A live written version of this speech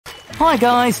Hi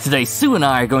guys, today Sue and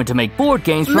I are going to make board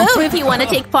games from Move if you want to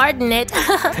take part in it.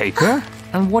 paper?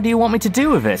 And what do you want me to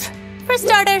do with it? For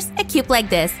starters, a cube like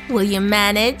this. Will you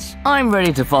manage? I'm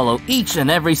ready to follow each and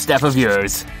every step of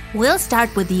yours. We'll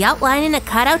start with the outline and a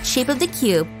cutout shape of the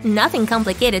cube. Nothing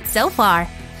complicated so far.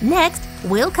 Next,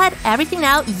 we'll cut everything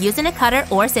out using a cutter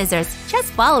or scissors, just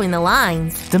following the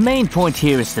lines. The main point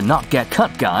here is to not get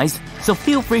cut, guys, so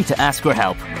feel free to ask for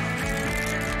help.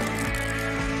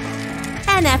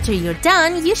 And after you're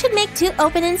done, you should make 2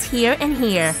 openings here and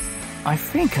here. I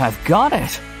think I've got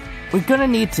it. We're gonna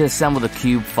need to assemble the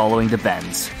cube following the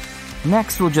bends.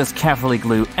 Next, we'll just carefully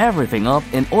glue everything up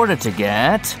in order to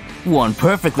get one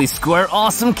perfectly square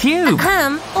awesome cube!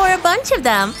 Or a bunch of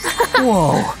them.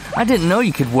 Whoa, I didn't know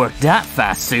you could work that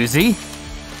fast, Susie.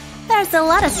 There's a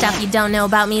lot of stuff you don't know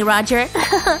about me, Roger.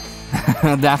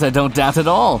 That I don't doubt at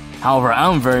all. However,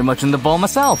 I'm very much in the ball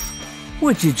myself.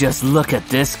 Would you just look at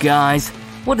this, guys?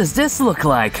 What does this look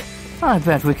like? I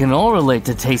bet we can all relate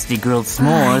to tasty grilled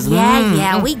s'mores.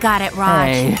 Yeah, we got it, Raj.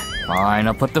 Hey, fine,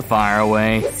 I'll put the fire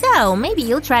away. So, maybe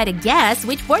you'll try to guess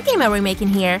which board game are we making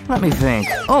here. Let me think.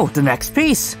 Oh, the next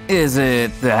piece. Is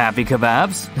it the Happy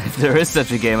Kebabs? If there is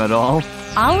such a game at all.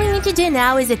 All we need to do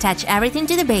now is attach everything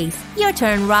to the base. Your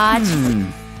turn, Raj.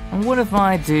 And what if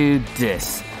I do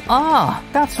this? Ah,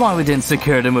 that's why we didn't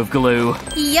secure them with glue.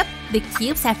 Yep, the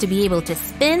cubes have to be able to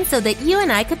spin so that you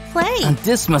and I could play. And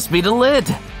this must be the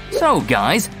lid. So,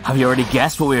 guys, have you already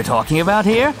guessed what we were talking about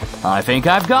here? I think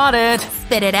I've got it.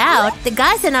 Spit it out. The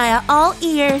guys and I are all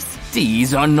ears.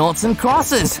 These are noughts and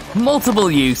crosses.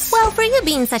 Multiple use. Well, for you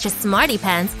being such a smarty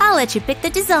pants, I'll let you pick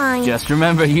the design. Just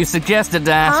remember you suggested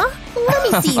that. Huh?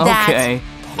 Let me see that. Okay.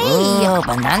 Hey! Oh,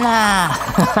 banana!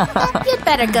 You'd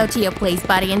better go to your place,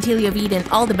 buddy, until you've eaten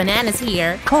all the bananas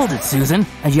here. Called it, Susan.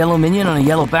 A yellow minion on a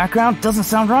yellow background doesn't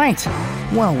sound right.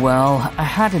 Well, I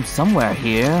had him somewhere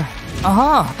here.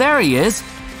 Aha, there he is.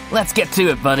 Let's get to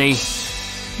it, buddy.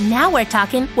 Now we're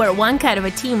talking. We're one kind of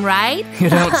a team, right? You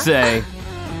don't say.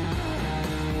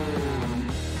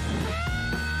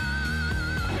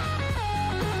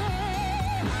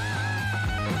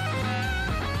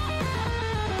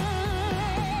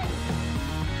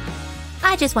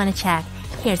 I just want to check.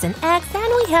 Here's an X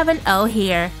and we have an O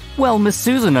here. Well, Miss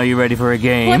Susan, are you ready for a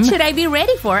game? What should I be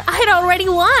ready for? I'd already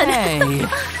won. Hey,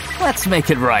 let's make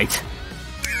it right.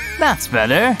 That's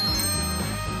better.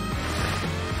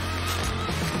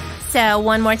 So,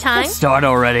 one more time. Let's start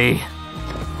already.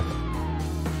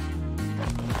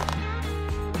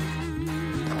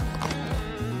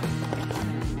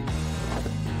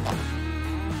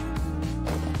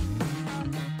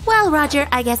 Well, Roger,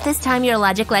 I guess this time your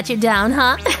logic let you down,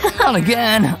 huh? Not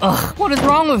again. Ugh, what is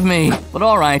wrong with me? But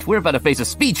alright, we're about to face a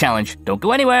speed challenge. Don't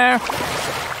go anywhere.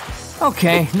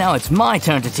 Okay, now it's my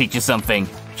turn to teach you something.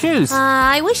 Choose.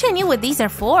 I wish I knew what these are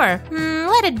for.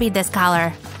 Let it be this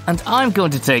color. And I'm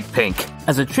going to take pink,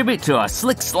 as a tribute to our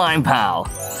slick slime pal.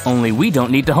 Only we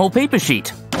don't need the whole paper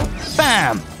sheet.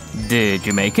 Bam! Did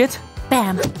you make it?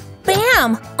 Bam.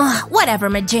 Bam! Whatever,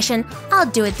 magician. I'll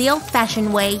do it the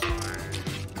old-fashioned way.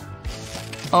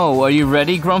 Oh, are you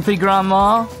ready, Grumpy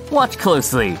Grandma? Watch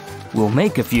closely. We'll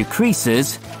make a few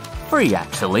creases. 3,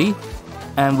 actually.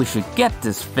 And we should get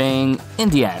this thing in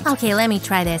the end. Okay, let me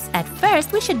try this. At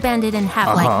first, we should bend it in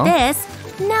half like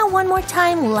this. Now one more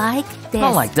time like this.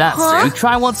 Not like that, Sue.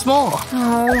 Try once more.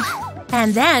 Oh.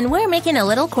 And then we're making a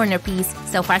little corner piece.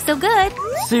 So far, so good.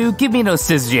 Sue, give me those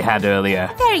scissors you had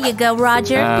earlier. There you go,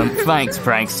 Roger. Thanks,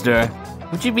 prankster.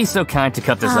 Would you be so kind to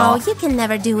cut this off? Oh, you can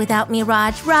never do without me,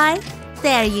 Raj, right?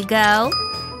 There you go.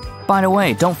 By the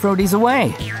way, don't throw these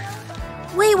away.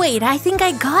 Wait, I think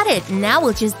I got it. Now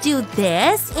we'll just do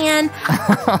this and…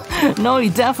 No,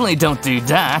 you definitely don't do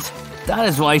that. That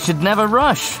is why you should never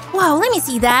rush. Wow, let me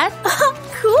see that.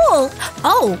 Cool.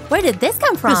 Oh, where did this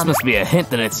come from? This must be a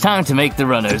hint that it's time to make the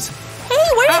runners. Hey,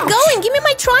 where are you going? Give me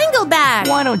my triangle back.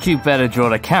 Why don't you better draw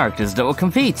the characters that will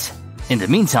compete? In the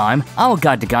meantime, I will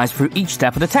guide the guys through each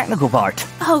step of the technical part.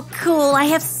 Oh, cool. I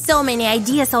have so many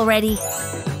ideas already.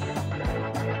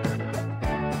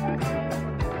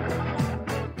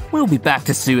 We'll be back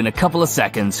to Sue in a couple of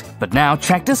seconds, but now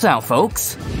check this out,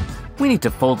 folks. We need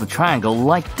to fold the triangle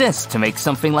like this to make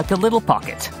something like a little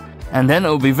pocket. And then it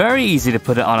will be very easy to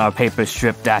put it on our paper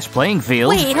strip dash playing field.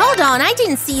 Wait, hold on, I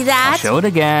didn't see that. I'll show it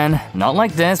again. Not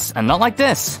like this, and not like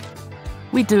this.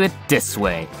 We do it this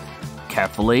way.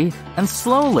 Carefully and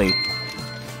slowly.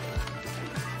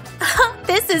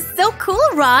 This is so cool,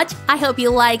 Raj. I hope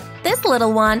you like this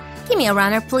little one. Give me a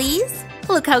runner, please.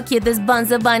 Look how cute this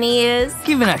Bunza bunny is.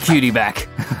 Give me that cutie back.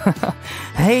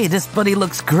 Hey, this buddy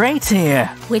looks great here.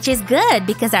 Which is good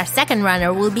because our second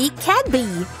runner will be Cat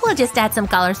Bee. We'll just add some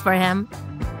colors for him.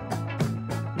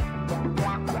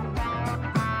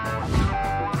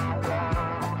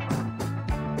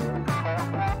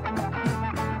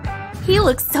 He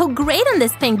looks so great on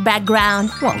this pink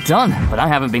background. Well done, but I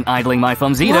haven't been idling my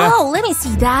thumbs either. Whoa, let me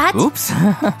see that.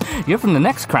 Oops, you're from the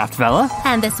next craft, fella.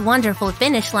 And this wonderful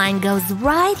finish line goes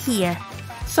right here.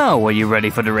 So, are you ready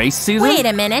for the race, Susan? Wait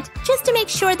a minute, just to make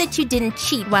sure that you didn't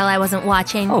cheat while I wasn't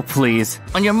watching. Oh, please.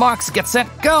 On your marks, get set,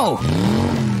 go!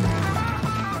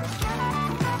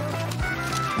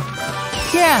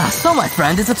 Yeah, so my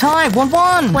friend, it's a tie,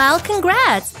 1-1. Well,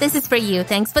 congrats. This is for you.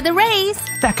 Thanks for the race.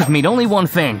 That could mean only one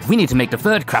thing. We need to make the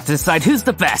third craft to decide who's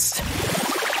the best.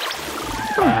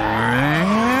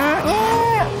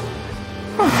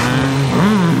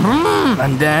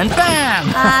 And then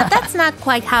bam! That's not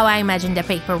quite how I imagined a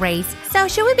paper race. So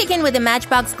should we begin with the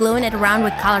matchbox gluing it around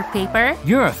with colored paper?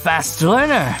 You're a fast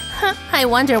learner. I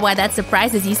wonder why that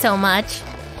surprises you so much.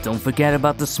 Don't forget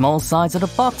about the small size of the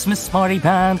box, Miss Smarty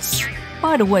Pants.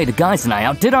 By the way, the guys and I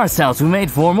outdid ourselves. We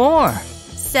made 4 more.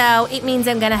 So it means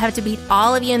I'm gonna have to beat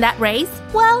all of you in that race?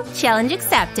 Well, challenge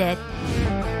accepted.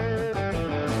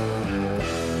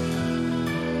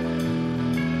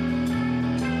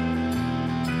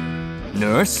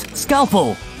 Nurse,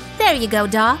 scalpel. There you go,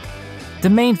 Doc. The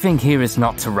main thing here is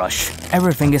not to rush.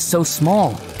 Everything is so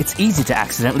small. It's easy to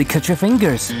accidentally cut your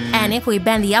fingers. And if we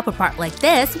bend the upper part like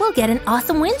this, we'll get an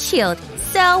awesome windshield.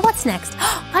 So what's next?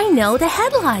 I know, the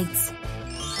headlights.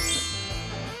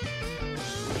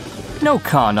 No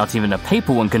car, not even a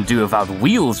paper one, can do without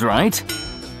wheels, right?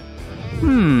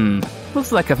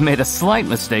 Looks like I've made a slight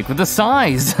mistake with the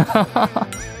size.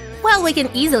 Well, we can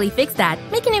easily fix that.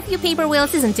 Making a few paper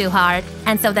wheels isn't too hard.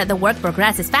 And so that the work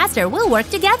progresses faster, we'll work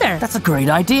together. That's a great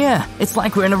idea. It's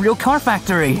like we're in a real car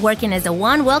factory. Working as a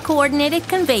one well-coordinated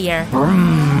conveyor.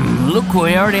 Look,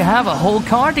 we already have a whole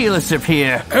car dealership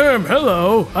here.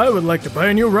 Hello. I would like to buy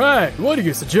a new ride. What do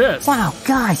you suggest? Wow,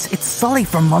 guys, it's Sully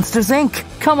from Monsters, Inc.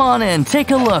 Come on in,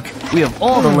 take a look. We have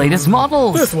all the latest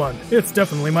models. This one. It's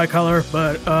definitely my color,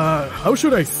 but, how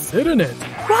should I sit in it?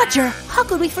 Roger, how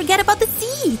could we forget about the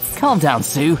seats? Calm down,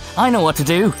 Sue. I know what to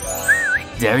do.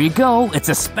 There you go. It's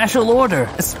a special order,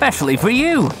 especially for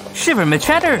you. Shiver my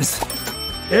cheddars.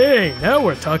 Hey, now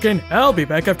we're talking. I'll be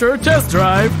back after a test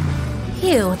drive.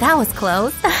 Phew, that was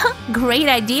close. Great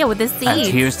idea with the seats.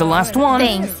 And here's the last one.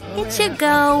 Thanks. It should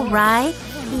go right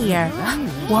here.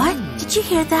 What? Did you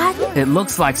hear that? It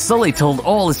looks like Sully told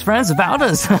all his friends about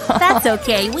us. That's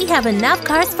okay. We have enough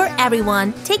cars for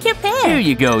everyone. Take your pick. Here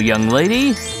you go, young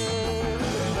lady.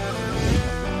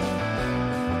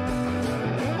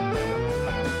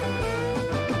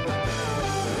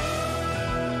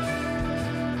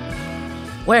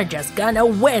 We're just gonna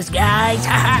whiz, guys.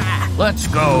 Let's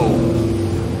go.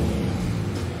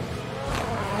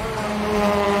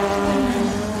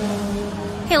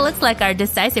 It looks like our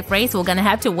decisive race we're gonna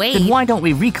have to wait. Then why don't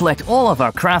we recollect all of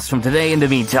our crafts from today in the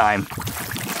meantime?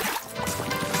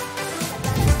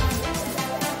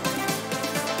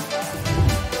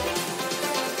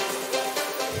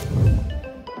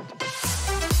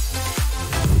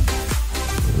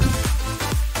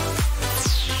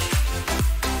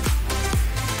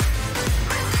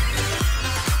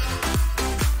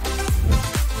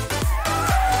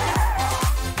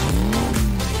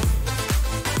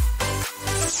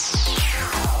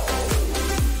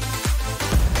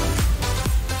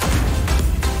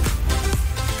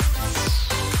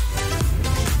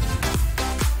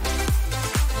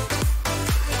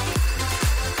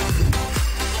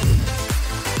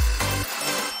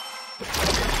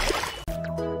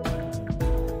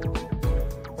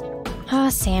 Oh,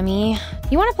 Sammy,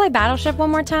 you want to play Battleship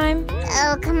one more time?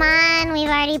 Oh, come on. We've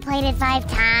already played it 5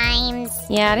 times.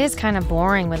 Yeah, it is kind of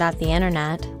boring without the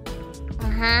internet.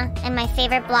 Uh-huh. And my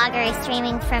favorite blogger is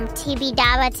streaming from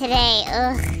Tibidaba today.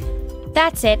 Ugh.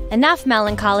 That's it. Enough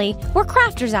melancholy. We're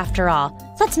crafters after all.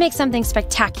 Let's make something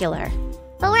spectacular.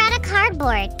 But we're out of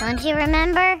cardboard. Don't you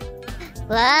remember?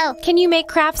 Whoa. Can you make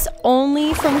crafts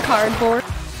only from cardboard?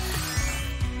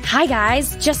 Hi,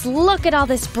 guys. Just look at all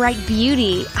this bright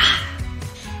beauty.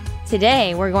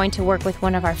 Today, we're going to work with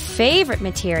one of our favorite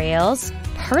materials,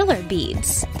 perler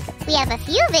beads. We have a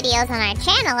few videos on our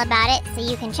channel about it, so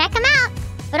you can check them out.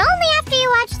 But only after you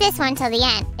watch this one till the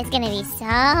end. It's gonna be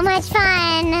so much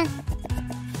fun.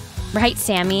 Right,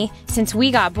 Sammy? Since we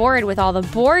got bored with all the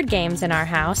board games in our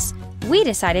house, we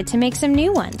decided to make some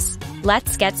new ones.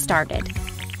 Let's get started.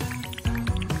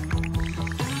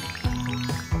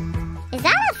 Is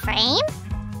that a frame?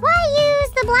 Why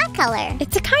use the black color?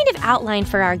 It's a kind of outline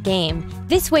for our game.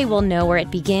 This way we'll know where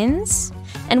it begins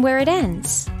and where it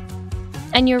ends.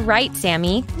 And you're right,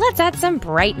 Sammy. Let's add some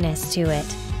brightness to it.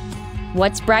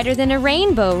 What's brighter than a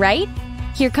rainbow, right?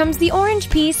 Here comes the orange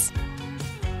piece.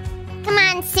 Come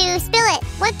on, Sue, spill it.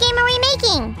 What game are we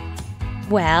making?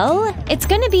 Well, it's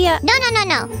gonna be a... No.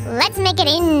 Let's make it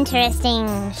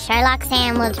interesting. Sherlock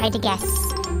Sam will try to guess.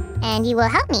 And you will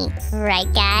help me,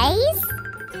 right, guys?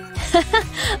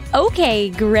 Okay,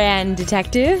 Grand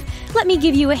Detective. Let me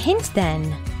give you a hint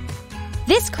then.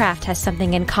 This craft has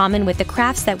something in common with the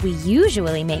crafts that we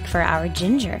usually make for our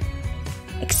ginger.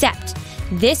 Except,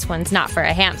 this one's not for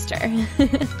a hamster. Maybe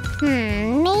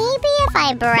if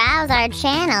I browse our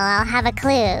channel, I'll have a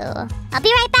clue. I'll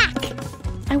be right back.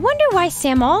 I wonder why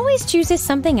Sam always chooses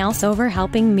something else over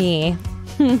helping me.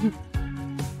 Hey,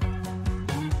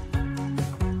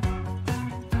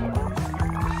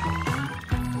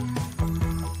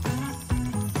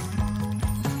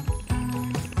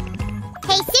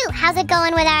 Sue, how's it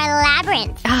going with our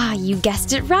labyrinth? Ah, you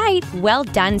guessed it right. Well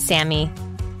done, Sammy.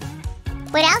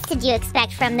 What else did you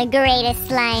expect from the greatest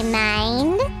slime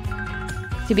mind?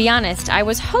 To be honest, I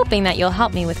was hoping that you'll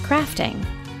help me with crafting.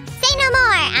 Say no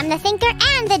more! I'm the thinker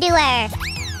and the doer!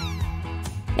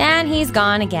 And he's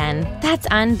gone again. That's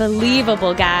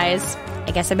unbelievable, guys.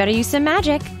 I guess I better use some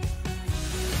magic.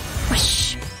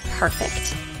 Whoosh!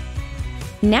 Perfect.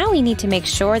 Now we need to make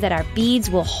sure that our beads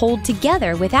will hold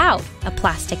together without a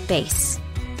plastic base.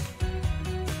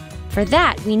 For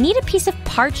that, we need a piece of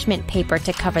parchment paper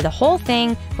to cover the whole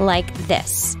thing like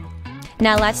this.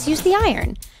 Now let's use the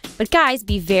iron. But guys,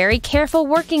 be very careful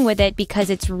working with it because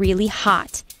it's really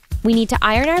hot. We need to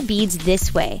iron our beads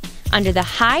this way. Under the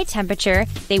high temperature,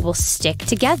 they will stick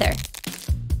together.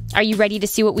 Are you ready to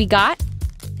see what we got?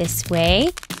 This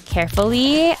way,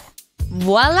 carefully.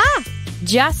 Voila!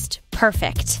 Just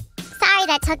perfect. Sorry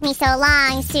that took me so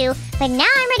long, Sue, but now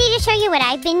I'm ready to show you what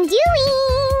I've been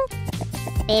doing.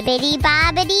 Bibbidi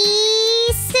bobbidi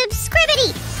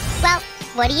subscribity. Well,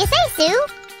 what do you say, Sue?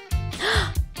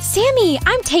 Sammy,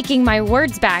 I'm taking my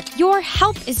words back. Your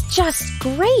help is just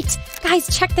great. Guys,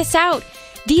 check this out.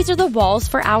 These are the walls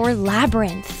for our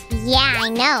labyrinth. Yeah, I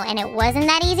know, and it wasn't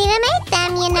that easy to make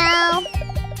them, you know.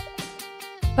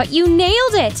 But you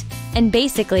nailed it! And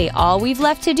basically, all we've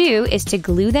left to do is to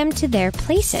glue them to their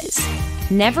places.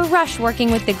 Never rush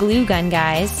working with the glue gun,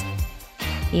 guys.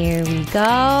 Here we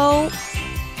go.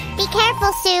 Be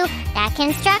careful, Sue. That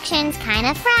construction's kind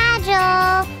of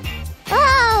fragile.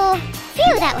 Whoa!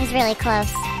 Phew, that was really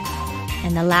close.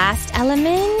 And the last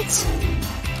element.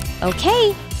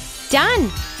 Okay, done.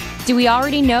 Do we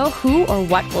already know who or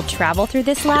what will travel through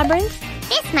this labyrinth?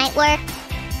 This might work.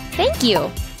 Thank you.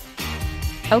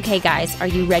 Okay, guys, are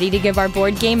you ready to give our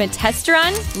board game a test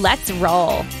run? Let's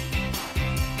roll.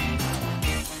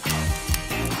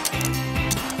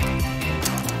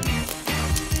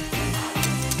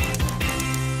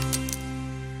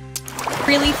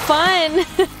 Really fun.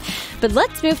 But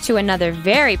let's move to another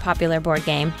very popular board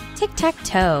game,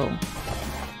 tic-tac-toe.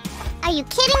 Are you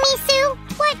kidding me, Sue?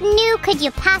 What new could you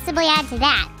possibly add to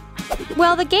that?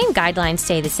 Well, the game guidelines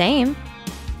stay the same,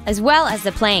 as well as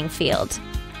the playing field.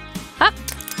 Up.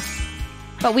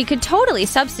 But we could totally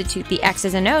substitute the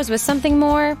X's and O's with something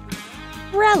more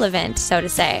relevant, so to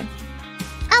say.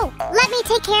 Oh, let me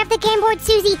take care of the game board,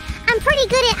 Susie. I'm pretty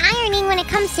good at ironing when it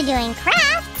comes to doing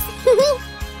crafts.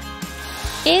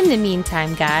 In the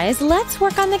meantime, guys, let's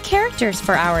work on the characters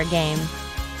for our game.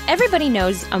 Everybody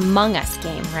knows Among Us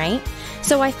game, right?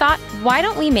 So I thought, why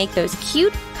don't we make those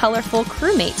cute, colorful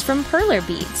crewmates from perler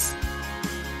beads?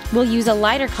 We'll use a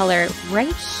lighter color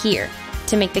right here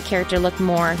to make the character look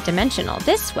more dimensional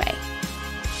this way.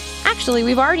 Actually,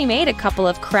 we've already made a couple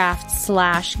of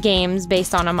crafts/games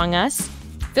based on Among Us.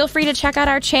 Feel free to check out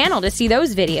our channel to see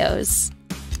those videos.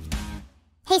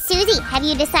 Hey, Susie, have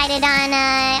you decided on,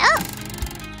 oh!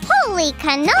 Holy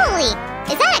cannoli!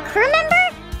 Is that a crew member?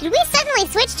 Did we suddenly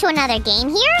switch to another game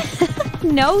here?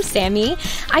 No, Sammy.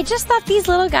 I just thought these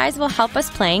little guys will help us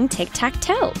playing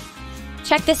tic-tac-toe.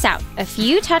 Check this out. A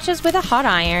few touches with a hot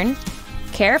iron.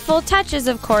 Careful touches,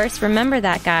 of course. Remember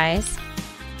that, guys.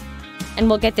 And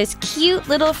we'll get this cute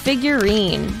little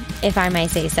figurine, if I may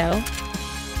say so.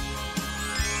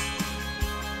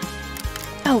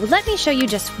 Oh, let me show you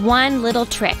just one little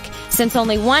trick, since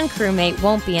only one crewmate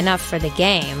won't be enough for the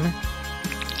game.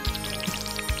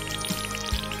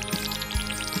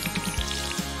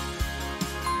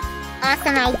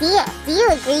 Awesome idea. Do you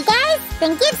agree, guys?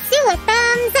 Then give Sue a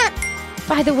thumbs up.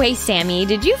 By the way, Sammy,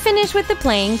 did you finish with the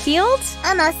playing field?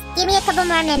 Almost. Give me a couple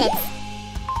more minutes.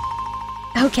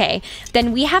 Okay,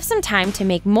 then we have some time to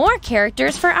make more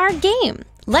characters for our game.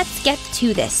 Let's get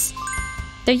to this.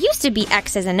 There used to be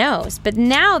X's and O's, but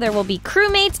now there will be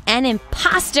crewmates and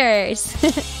imposters.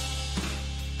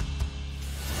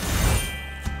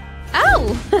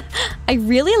 Oh, I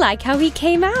really like how he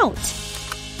came out.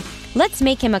 Let's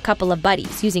make him a couple of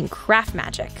buddies using craft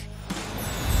magic.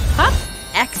 Huh?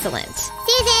 Excellent.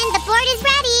 Susan, the board is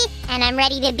ready, and I'm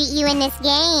ready to beat you in this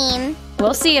game.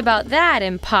 We'll see about that,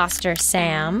 imposter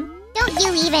Sam. Don't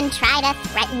you even try to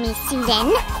threaten me,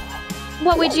 Susan.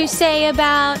 What would you say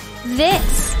about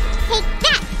this? Take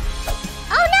that!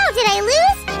 Oh no, did I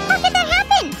lose? How could that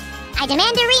happen? I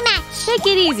demand a rematch. Take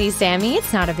it easy, Sammy.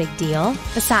 It's not a big deal.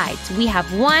 Besides, we have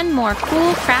one more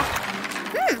cool craft.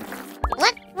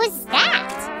 What was that?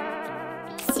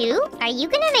 Sue, are you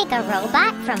gonna make a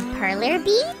robot from perler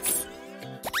beads?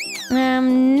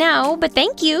 No, but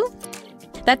thank you.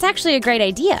 That's actually a great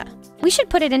idea. We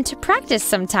should put it into practice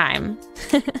sometime.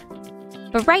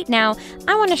 But right now,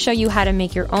 I want to show you how to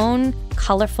make your own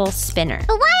colorful spinner.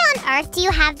 But why on earth do you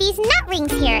have these nut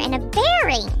rings here and a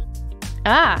bearing?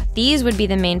 Ah, these would be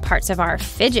the main parts of our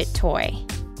fidget toy.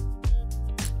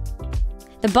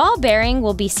 The ball bearing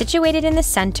will be situated in the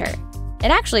center.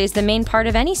 It actually is the main part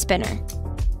of any spinner.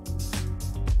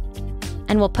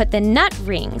 And we'll put the nut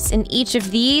rings in each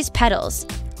of these petals.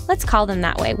 Let's call them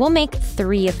that way. We'll make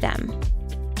 3 of them.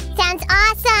 Sounds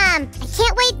awesome! I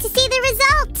can't wait to see the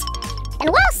result! And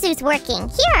while Sue's working,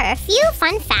 here are a few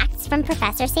fun facts from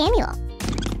Professor Samuel.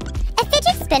 A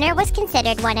fidget spinner was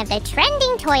considered one of the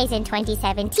trending toys in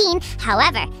 2017.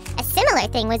 However, a similar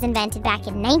thing was invented back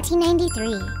in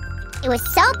 1993. It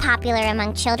was so popular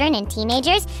among children and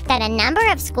teenagers that a number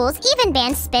of schools even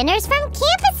banned spinners from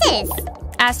campuses.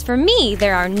 As for me,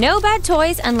 there are no bad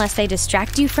toys unless they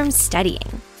distract you from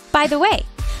studying. By the way,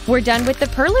 we're done with the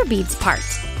perler beads part.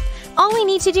 All we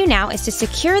need to do now is to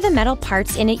secure the metal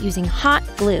parts in it using hot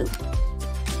glue.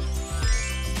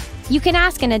 You can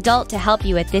ask an adult to help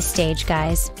you at this stage,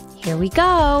 guys. Here we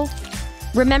go.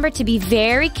 Remember to be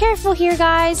very careful here,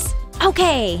 guys.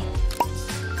 Okay.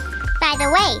 By the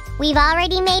way, we've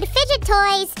already made fidget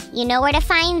toys. You know where to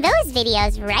find those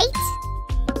videos, right?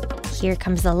 Here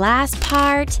comes the last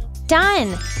part.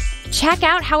 Done. Check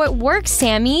out how it works,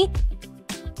 Sammy.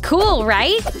 Cool,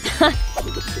 right?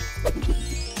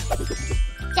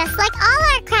 Just like all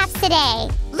our crafts today.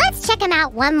 Let's check them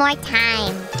out one more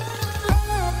time.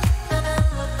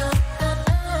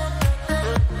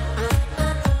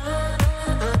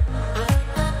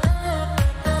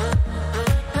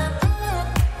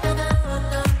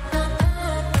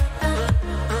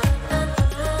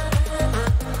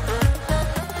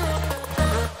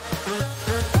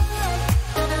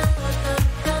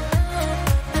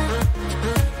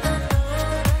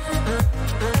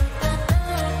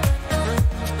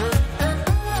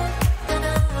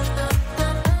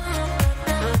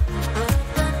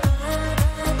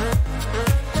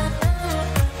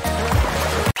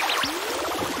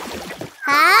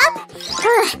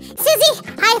 Susie,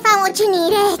 I found what you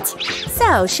needed.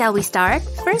 So, shall we start?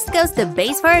 First goes the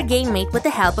base for our game made with the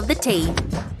help of the tape.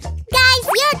 Guys,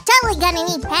 you're totally gonna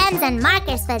need pens and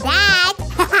markers for that.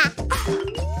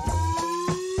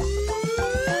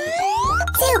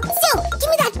 Sue, give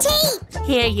me that tape.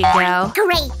 Here you go.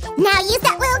 Great, now use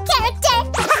that little character.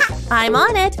 I'm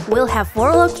on it. We'll have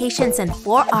 4 locations and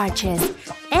 4 arches.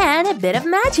 And a bit of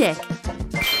magic.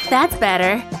 That's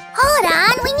better. Hold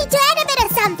on, we need to add a bit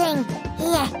of something.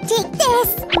 Here, take this.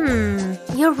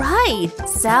 You're right.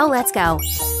 So, let's go.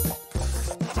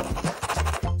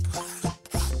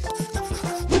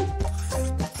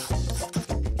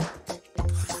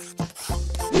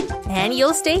 And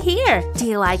you'll stay here. Do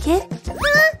you like it?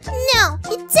 No,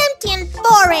 it's empty and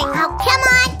boring. Oh, come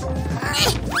on.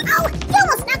 Oh, you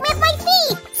almost knocked me off my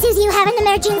feet. Susie, you have an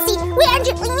emergency. We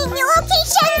urgently need new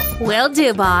locations. Will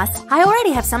do, boss. I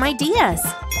already have some ideas.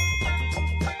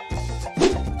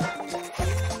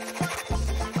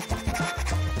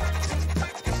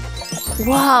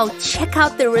 Whoa, check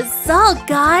out the result,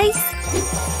 guys!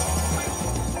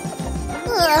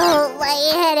 Oh, my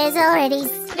head is already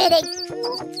spinning.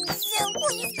 So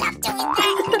please stop doing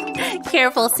that.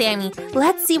 Careful, Sammy.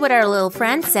 Let's see what our little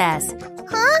friend says.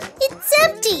 Huh? It's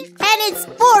empty and it's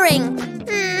boring.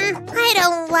 I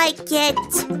don't like it.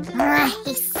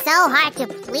 He's so hard to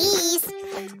please.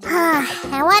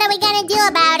 And what are we gonna do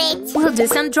about it? We'll do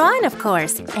some drawing, of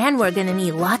course. And we're gonna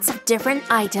need lots of different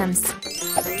items.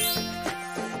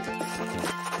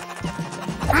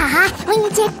 We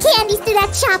need to have candies to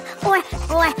that shop. Or,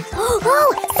 some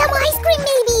ice cream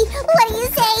maybe. What do you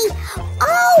say?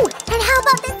 Oh, and how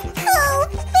about this cool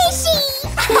fishy?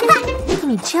 Give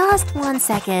me just 1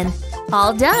 second.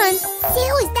 All done.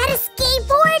 Sue, is that a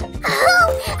skateboard? Oh,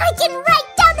 I can ride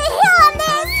down the hill on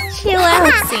this. Chill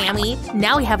out,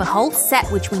 Now we have a whole set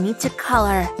which we need to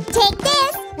color. Take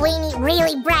this! We need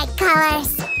really bright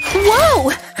colors.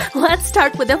 Whoa! Let's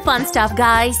start with the fun stuff,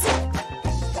 guys.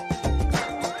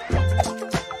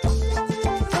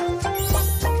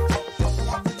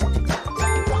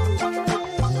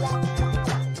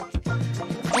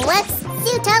 Whoops,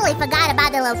 Sue totally forgot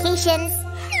about the locations.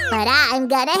 But I'm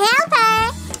gonna help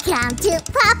her. Come to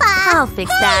Papa. I'll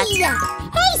fix that.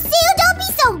 Hey, Sue, don't be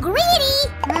so greedy.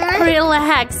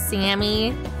 Relax,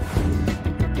 Sammy.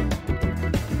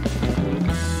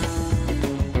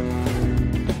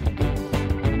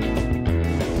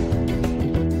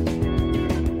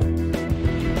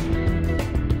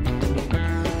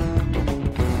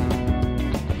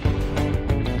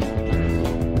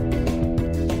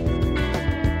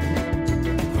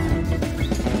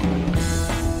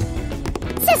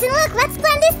 Look, let's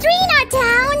plant this tree in our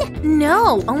town!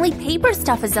 No, only paper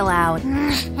stuff is allowed.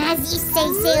 As you say,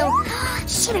 Sue.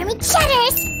 Shiver me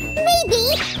cheddars!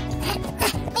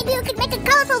 Maybe we could make a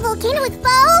colorful volcano with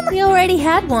foam? We already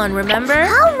had one, remember?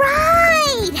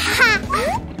 Alright!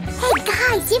 Hey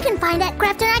guys, you can find that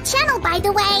craft on our channel, by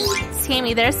the way.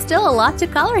 Sammy, there's still a lot to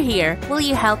color here. Will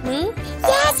you help me?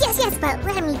 Yes, but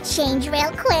let me change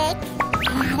real quick.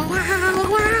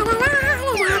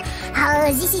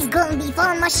 Oh, this is gonna be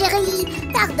fun, ma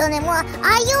chérie. Pardonnez-moi.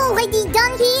 Are you already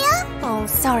done here? Oh,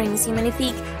 sorry, Monsieur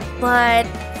Magnifique, but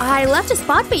I left a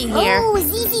spot for you here. Oh,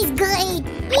 this is great.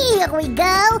 Here we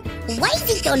go. Why is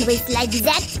it always like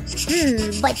that?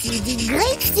 But you did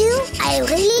great, Sue. I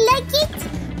really like it.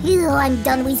 Oh, I'm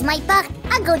done with my part.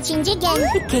 I'll go change again.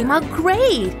 It came out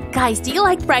great. Guys, do you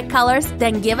like bright colors?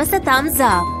 Then give us a thumbs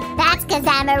up. That's because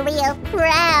I'm a real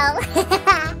pro.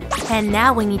 And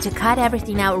now we need to cut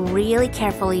everything out really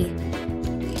carefully.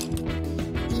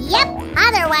 Yep,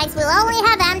 otherwise we'll only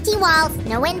have empty walls.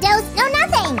 No windows, no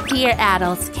nothing. Dear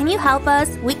adults, can you help us?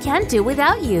 We can't do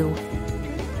without you.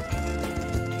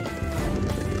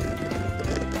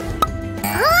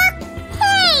 Huh?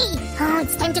 Hey! Oh,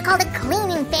 it's time to call the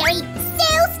cleaning fairy.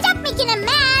 Sue, stop making a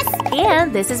mess!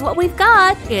 And this is what we've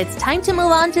got. It's time to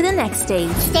move on to the next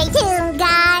stage. Stay tuned,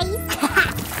 guys.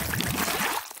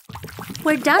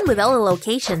 We're done with all the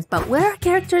locations, but where are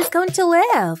characters going to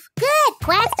live? Good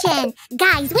question.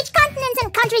 Guys, which continents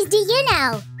and countries do you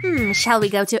know? Shall we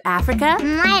go to Africa?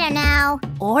 I don't know.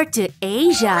 Or to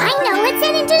Asia? I know, let's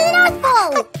head into the North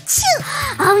Pole.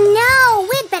 Oh no,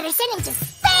 we'd better send into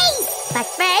space. But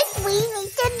first, we need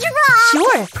to draw.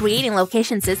 Sure, creating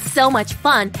locations is so much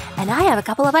fun, and I have a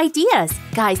couple of ideas.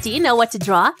 Guys, do you know what to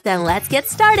draw? Then let's get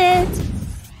started.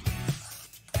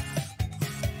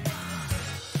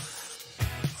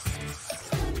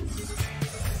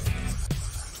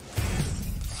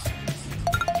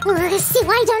 See,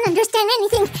 I don't understand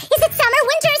anything. Is it summer,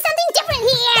 winter, or something different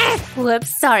here?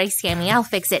 Whoops, sorry, Sammy. I'll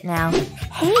fix it now.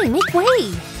 Hey, make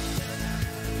way!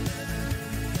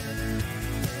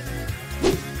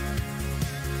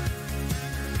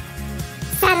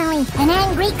 Suddenly, an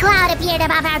angry cloud appeared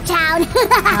above our town.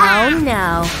 Oh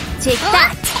no. Take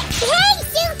that! Hey,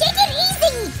 Sue, take it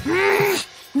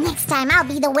easy! Next time, I'll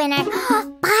be the winner.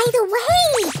 By the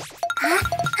way,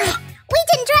 we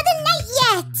didn't draw the night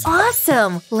yet!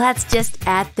 Awesome! Let's just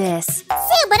add this.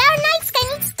 Sue, but our night sky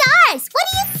needs stars! What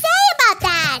do you say about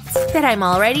that? That I'm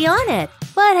already on it,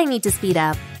 but I need to speed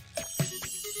up.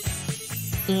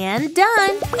 And done!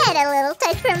 And a little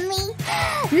touch from me.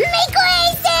 Make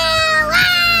way, Sue!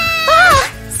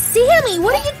 Ah! Sammy,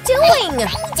 what are you doing? I'm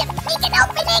trying to make an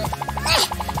opening!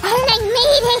 And I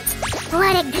made it!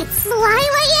 What a good slime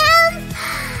I am!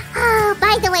 Oh,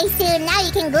 by the way, Sue, now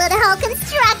you can glue the whole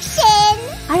construction!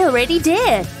 I already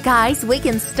did. Guys, we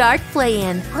can start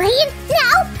playing. Playing?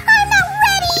 No, I'm not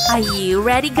ready! Are you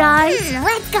ready, guys?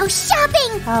 Let's go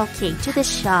shopping! Okay, to the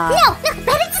shop. No,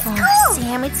 better to school! Oh,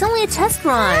 Sam, it's only a test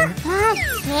run.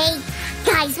 Okay.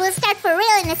 Guys, we'll start for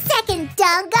real in a second.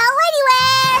 Don't go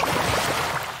anywhere!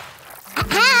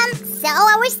 So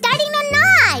are we starting or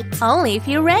not? Only if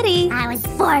you're ready. I was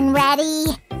born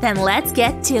ready. Then let's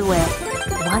get to it.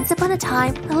 Once upon a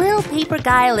time, a little paper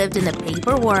guy lived in the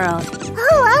paper world.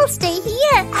 Oh, I'll stay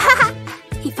here.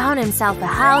 He found himself a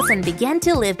house and began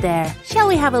to live there. Shall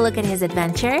we have a look at his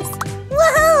adventures?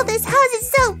 Woohoo! This house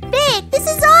is so big! This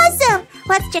is awesome!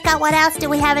 Let's check out what else do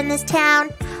we have in this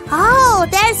town. Oh,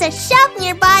 there's a shop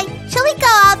nearby. Shall we go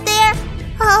out there?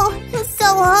 Oh, I'm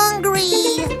so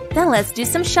hungry. Then let's do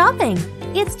some shopping.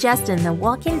 It's just in the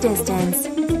walking distance.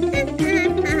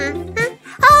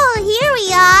 Oh, here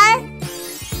we are.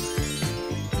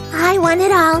 I want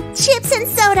it all. Chips and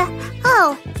soda.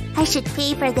 Oh, I should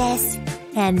pay for this.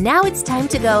 And now it's time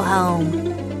to go home.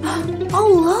 Oh,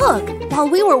 look! While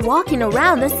we were walking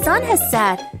around, the sun has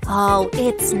set. Oh,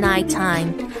 it's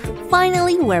nighttime.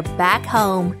 Finally, we're back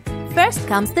home. First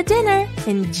comes the dinner.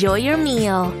 Enjoy your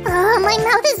meal. Oh, my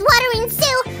mouth is watering,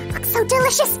 Sue. Looks so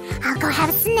delicious. I'll go have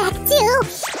a snack, too.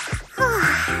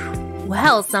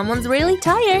 Well, someone's really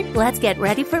tired. Let's get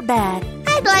ready for bed.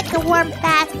 I'd like a warm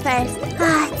bath first.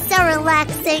 It's so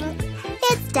relaxing.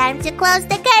 It's time to close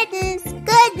the curtains.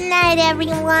 Good night,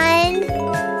 everyone.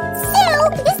 Sue,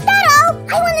 is that all?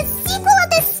 I want a sequel of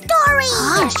this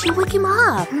story. She woke him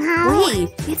up.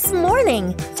 Wait, it's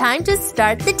morning. Time to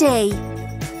start the day.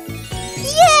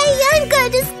 Yay, I'm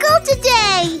going to school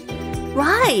today.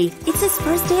 Right, it's his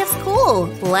first day of school.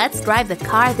 Let's drive the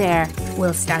car there.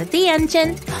 We'll start the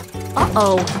engine.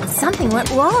 Uh-oh, something went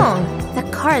wrong. The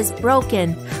car is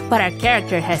broken, but our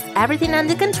character has everything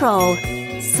under control.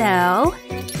 So,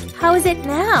 how is it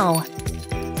now?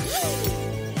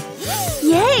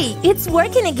 Yay, it's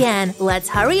working again. Let's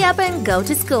hurry up and go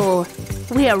to school.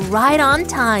 We are right on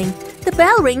time. The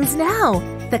bell rings now.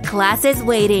 The class is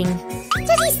waiting.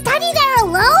 Does he study there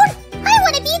alone? I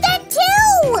want to be there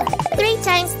too! 3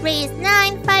 times 3 is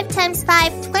 9, 5 times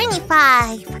 5,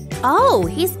 25. Oh,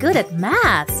 he's good at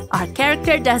maths. Our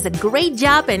character does a great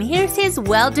job and here's his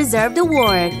well-deserved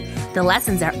award. The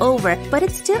lessons are over, but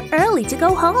it's too early to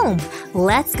go home.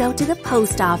 Let's go to the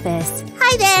post office.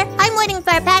 Hi there, I'm waiting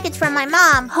for a package from my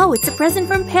mom. Oh, it's a present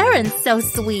from parents. So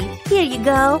sweet. Here you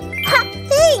go. Ha,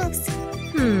 thanks.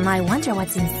 I wonder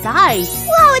what's inside.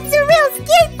 Wow, it's a real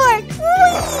skateboard.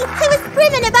 Whee! I was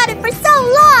dreaming about it for so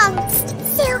long.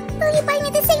 Sue, will you buy me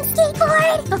the same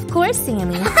skateboard? Of course,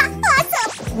 Sammy.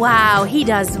 Awesome! Wow, he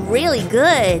does really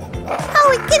good.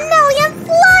 Holy cannoli, I'm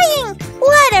flying!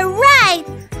 What a ride!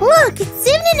 Look, it's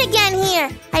evening again here.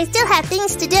 I still have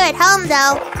things to do at home,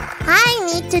 though.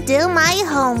 I need to do my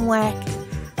homework.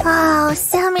 Oh,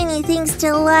 so many things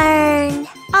to learn.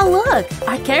 Oh, look,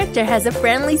 our character has a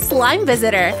friendly slime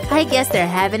visitor. I guess they're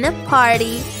having a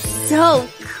party. So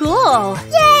cool.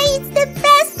 Yay, it's the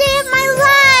best day of my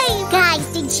life!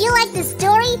 Guys, did you like the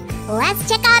story? Let's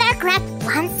check out our craft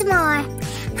once more.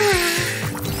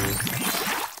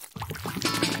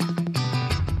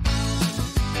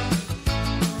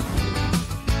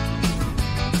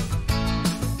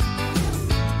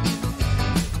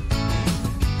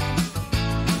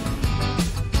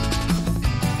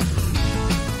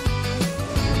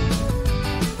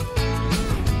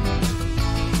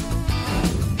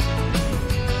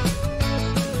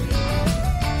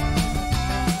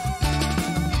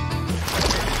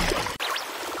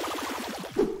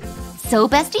 So,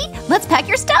 bestie, let's pack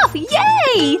your stuff!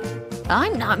 Yay!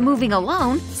 I'm not moving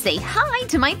alone. Say hi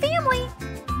to my family.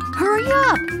 Hurry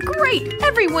up! Great,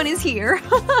 everyone is here.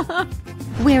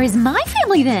 Where is my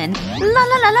family then? La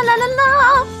la la la la la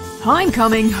la! I'm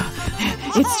coming.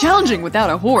 It's challenging without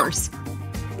a horse.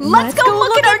 Let's go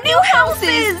look at our new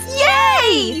houses!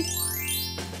 Yay!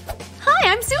 Hi,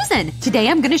 I'm Susan. Today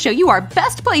I'm gonna show you our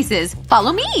best places.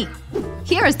 Follow me.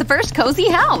 Here is the first cozy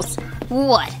house.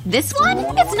 What? This one?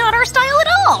 It's not our style at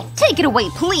all! Take it away,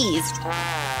 please!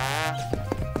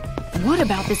 What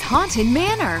about this haunted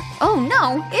manor? Oh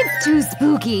no, it's too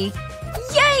spooky.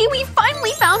 Yay, we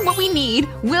finally found what we need!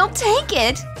 We'll take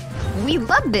it! We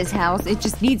love this house, it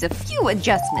just needs a few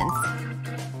adjustments.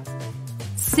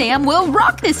 Sam will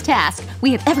rock this task!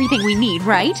 We have everything we need,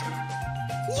 right?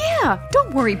 Yeah,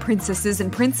 don't worry, princesses and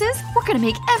princes. We're gonna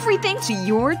make everything to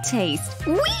your taste.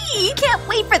 We can't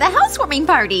wait for the housewarming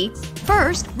party!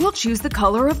 First, we'll choose the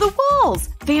color of the walls.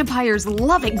 Vampires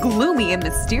love it gloomy and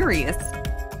mysterious.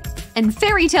 And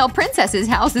Fairy Tale Princess's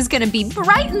house is gonna be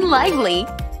bright and lively.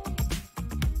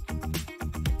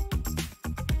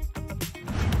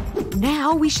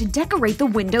 Now we should decorate the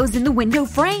windows in the window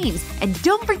frames. And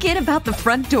don't forget about the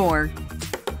front door.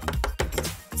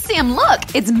 Sam,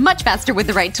 look! It's much faster with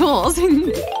the right tools.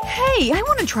 Hey, I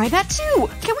want to try that too.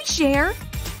 Can we share?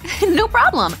 No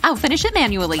problem. I'll finish it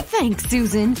manually. Thanks,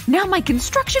 Susan. Now my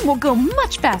construction will go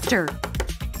much faster.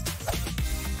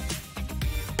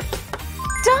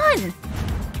 Done!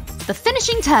 The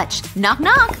finishing touch. Knock,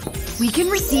 knock. We can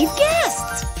receive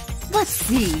guests. Let's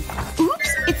see.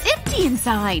 Oops, it's empty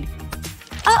inside.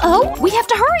 Uh-oh, we have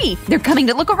to hurry. They're coming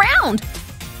to look around.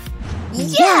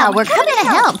 Yeah, we're coming to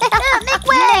help. Make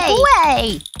way! Make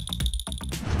way!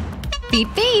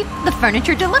 Beep beep, the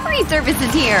furniture delivery service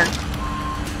is here.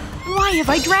 Why have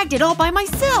I dragged it all by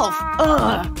myself?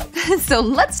 Ugh. So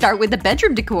let's start with the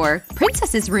bedroom decor.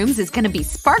 Princess's rooms is gonna be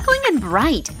sparkling and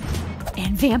bright.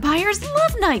 And vampires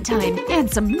love nighttime,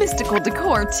 and some mystical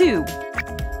decor too.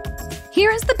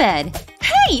 Here is the bed.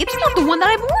 Hey, it's not the one that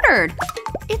I've ordered.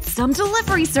 It's some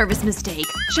delivery service mistake.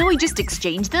 Shall we just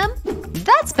exchange them?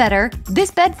 That's better.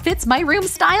 This bed fits my room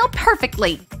style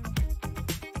perfectly.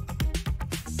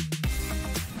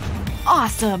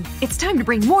 awesome! It's time to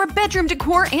bring more bedroom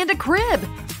decor and a crib!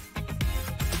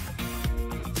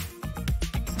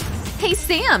 Hey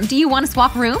Sam, do you want to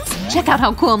swap rooms? Check out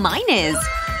how cool mine is!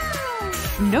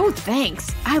 No thanks.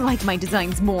 I like my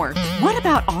designs more. What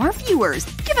about our viewers?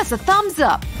 Give us a thumbs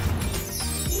up!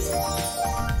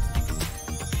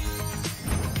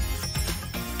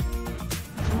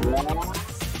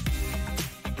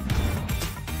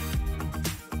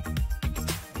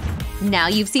 Now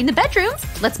you've seen the bedrooms,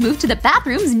 let's move to the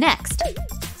bathrooms next.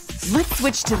 Let's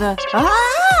switch to the…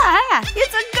 Ah!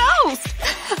 It's a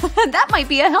ghost! That might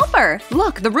be a helper.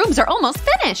 Look, the rooms are almost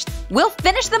finished. We'll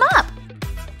finish them up.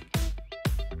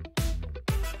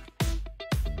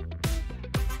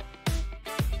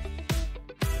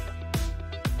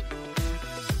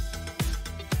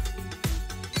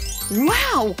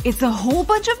 Wow! It's a whole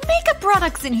bunch of makeup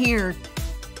products in here!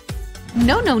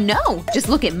 No, no, no! Just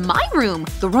look at my room!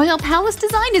 The Royal Palace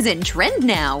design is in trend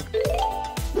now!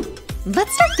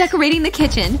 Let's start decorating the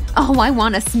kitchen! Oh, I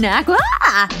want a snack!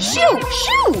 Ah! Shoo!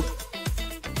 Shoo!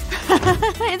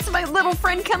 It's my little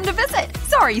friend come to visit!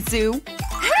 Sorry, Sue!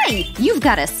 Hey! You've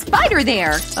got a spider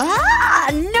there!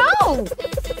 Ah! No!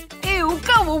 Ew,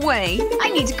 go away! I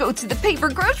need to go to the paper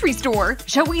grocery store!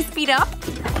 Shall we speed up?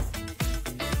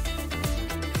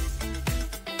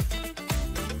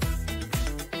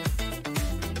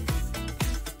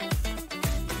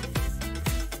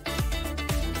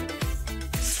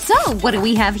 So, what do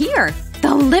we have here?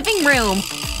 The living room!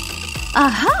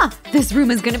 Aha! This room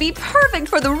is gonna be perfect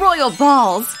for the royal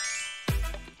balls!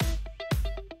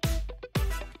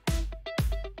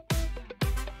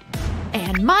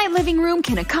 And my living room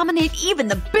can accommodate even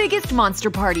the biggest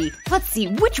monster party! Let's see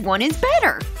which one is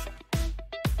better!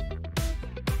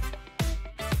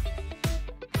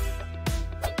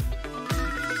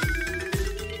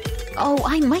 Oh,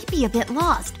 I might be a bit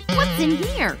lost. What's in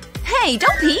here? Hey,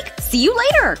 don't peek! See you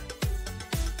later!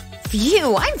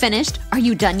 Phew, I'm finished. Are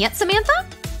you done yet, Samantha?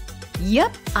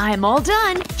 Yep, I'm all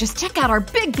done. Just check out our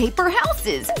big paper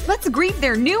houses. Let's greet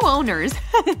their new owners.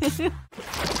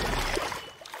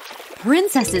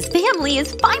 Princess's family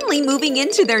is finally moving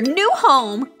into their new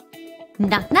home.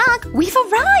 Knock knock, we've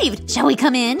arrived. Shall we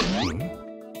come in?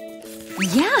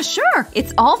 Yeah, sure.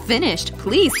 It's all finished.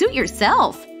 Please suit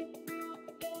yourself.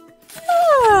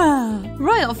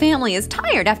 Royal family is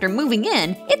tired after moving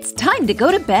in. It's time to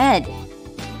go to bed.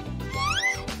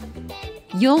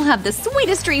 You'll have the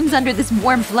sweetest dreams under this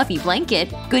warm, fluffy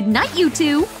blanket. Good night, you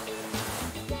two!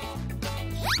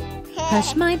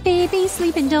 Hush, my baby,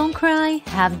 sleep and don't cry.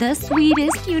 Have the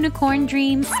sweetest unicorn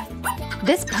dreams.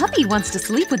 This puppy wants to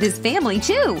sleep with his family,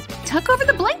 too. Tuck over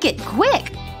the blanket,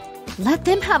 quick! Let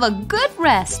them have a good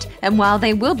rest. And while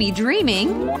they will be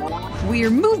dreaming, we're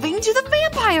moving to the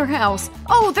vampire house!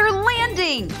 Oh, they're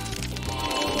landing!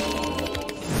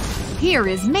 Here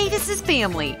is Mavis's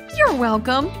family. You're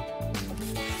welcome.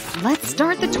 Let's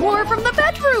start the tour from the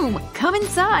bedroom! Come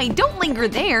inside, don't linger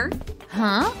there!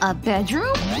 Huh? A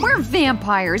bedroom? We're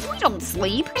vampires, we don't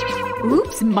sleep!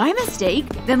 Oops, my mistake.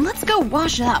 Then let's go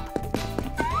wash up.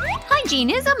 Hygiene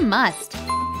is a must.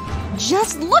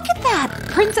 Just look at that!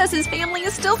 Princess's family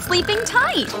is still sleeping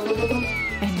tight!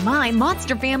 And my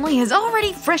monster family has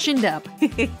already freshened up.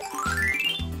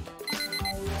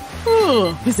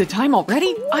 Is it time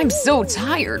already? I'm so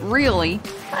tired, really.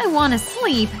 I want to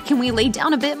sleep. Can we lay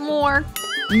down a bit more?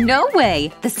 No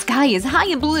way! The sky is high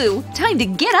and blue. Time to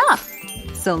get up!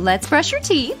 So let's brush your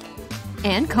teeth.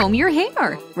 And comb your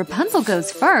hair. Rapunzel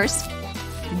goes first.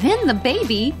 Then the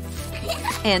baby.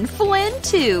 And Flynn,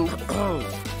 too.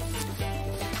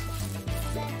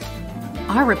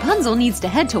 Our Rapunzel needs to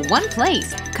head to one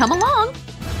place. Come along.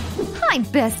 Hi,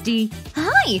 bestie.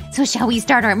 Hi! So shall we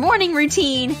start our morning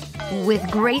routine? With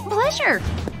great pleasure.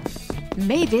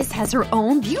 Mavis has her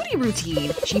own beauty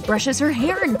routine. She brushes her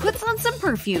hair and puts on some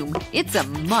perfume. It's a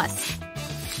must.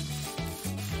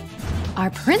 Our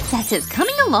princess is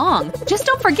coming along. Just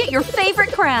don't forget your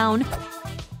favorite crown.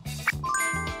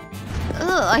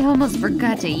 Ugh, I almost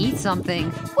forgot to eat something.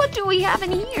 What do we have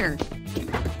in here?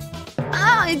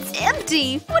 Ah, it's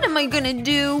empty. What am I gonna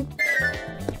do?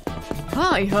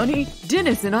 Hi, honey.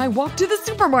 Dennis and I walked to the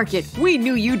supermarket. We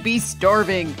knew you'd be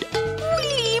starving.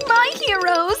 Whee! My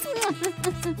heroes!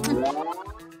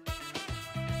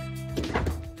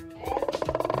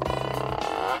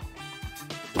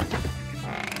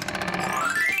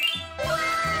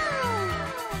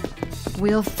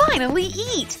 We'll finally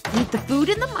eat! Eat the food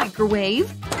in the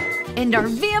microwave. And our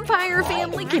vampire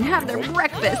family can have their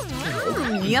breakfast.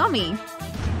 Yummy!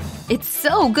 It's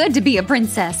so good to be a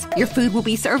princess. Your food will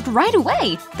be served right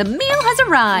away. The meal has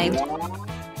arrived.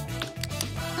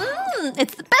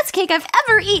 It's the best cake I've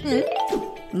ever eaten.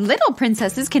 Little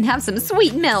princesses can have some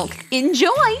sweet milk.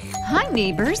 Enjoy! Hi,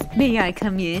 neighbors. May I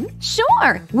come in?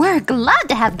 Sure! We're glad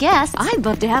to have guests. I'd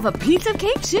love to have a piece of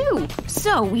cake, too.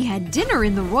 So, we had dinner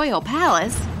in the royal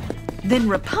palace. Then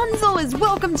Rapunzel is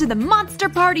welcome to the monster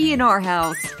party in our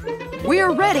house.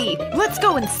 We're ready. Let's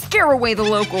go and scare away the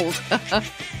locals.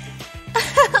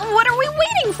 What are we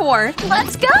waiting for?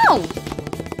 Let's go!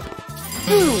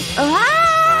 Ooh,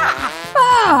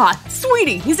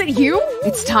 sweetie, is it you?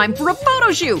 It's time for a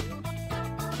photo shoot!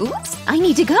 Oops, I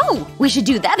need to go. We should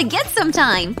do that again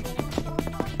sometime.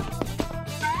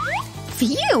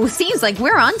 Phew, seems like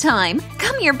we're on time.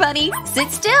 Come here, buddy.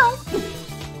 Sit still.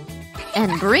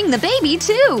 And bring the baby,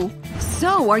 too.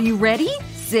 So, are you ready?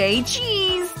 Say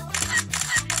cheese.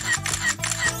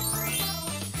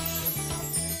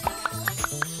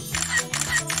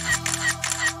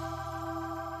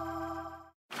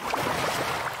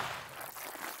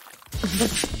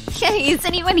 Hey, is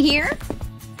anyone here?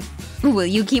 Will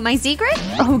you keep my secret?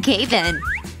 Okay, then.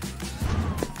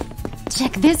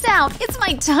 Check this out. It's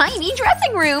my tiny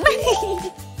dressing room.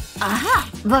 Aha!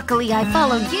 Luckily, I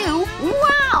followed you.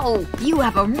 Wow! You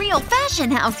have a real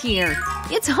fashion house here.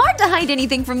 It's hard to hide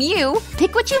anything from you.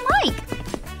 Pick what you like.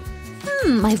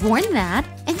 I've worn that.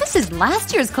 And this is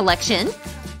last year's collection.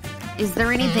 Is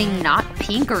there anything not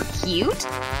pink or cute?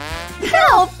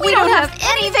 Help! We don't have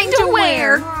anything to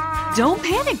wear! Don't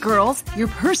panic, girls. Your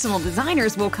personal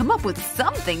designers will come up with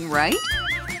something, right?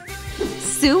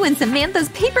 Sue and Samantha's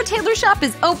paper tailor shop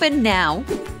is open now.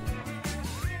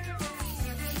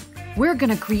 We're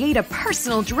gonna create a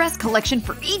personal dress collection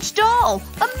for each doll.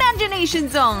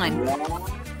 Imagination's on!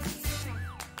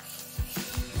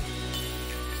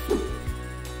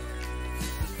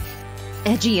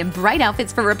 Edgy and bright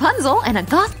outfits for Rapunzel and a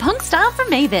goth punk style for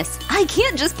Mavis. I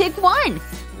can't just pick one.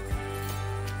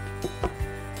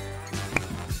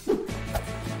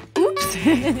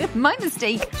 Oops, my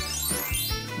mistake.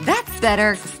 That's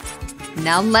better.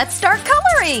 Now let's start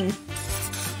coloring.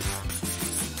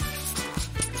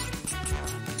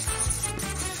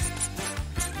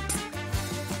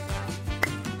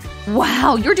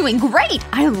 Wow, you're doing great!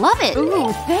 I love it!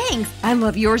 Ooh, thanks! I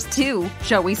love yours too.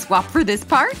 Shall we swap for this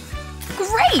part?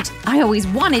 Great! I always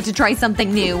wanted to try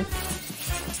something new.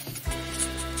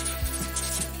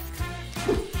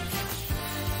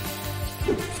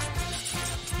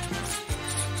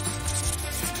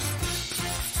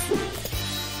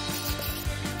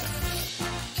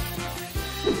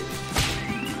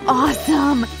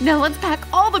 Awesome! Now let's pack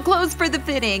all the clothes for the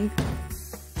fitting.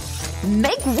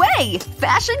 Make way!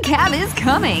 Fashion cab is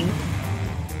coming!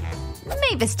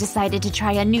 Mavis decided to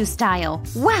try a new style.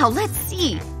 Wow, let's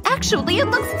see. Actually, it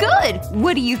looks good!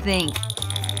 What do you think?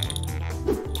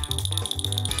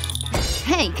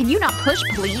 Hey, can you not push,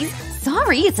 please?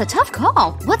 Sorry, it's a tough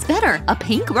call. What's better, a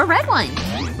pink or a red one?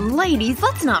 Ladies,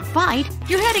 let's not fight.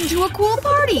 You're heading to a cool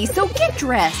party, so get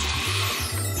dressed.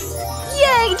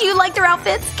 Yay! Do you like their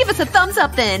outfits? Give us a thumbs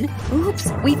up then!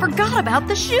 Oops, we forgot about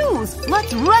the shoes!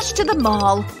 Let's rush to the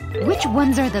mall! Which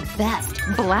ones are the best?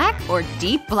 Black or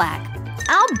deep black?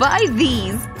 I'll buy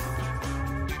these!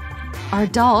 Our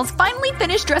dolls finally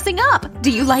finished dressing up!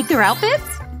 Do you like their outfits?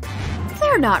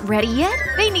 They're not ready yet!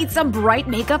 They need some bright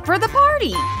makeup for the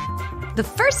party! The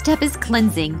first step is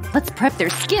cleansing. Let's prep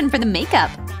their skin for the makeup.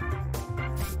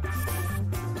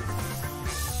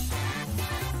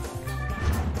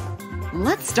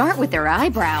 Let's start with their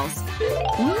eyebrows.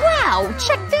 Wow!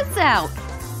 Check this out!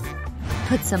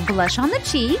 Put some blush on the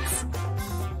cheeks.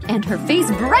 And her face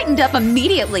brightened up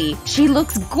immediately. She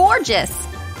looks gorgeous!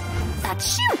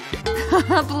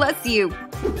 Achoo! Bless you!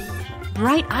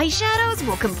 Bright eyeshadows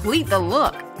will complete the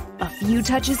look. A few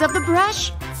touches of the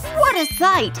brush. What a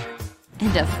sight!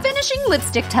 And a finishing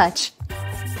lipstick touch.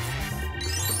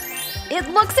 It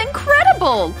looks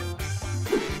incredible!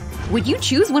 Would you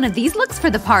choose one of these looks for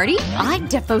the party? I'd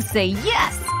defo say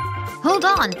yes! Hold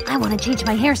on, I want to change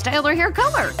my hairstyle or hair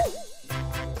color.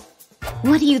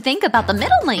 What do you think about the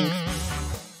middle length?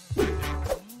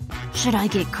 Should I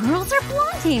get curls or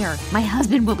blonde hair? My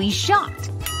husband will be shocked.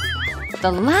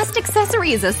 The last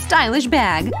accessory is a stylish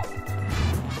bag.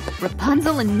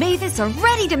 Rapunzel and Mavis are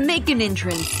ready to make an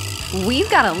entrance. We've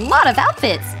got a lot of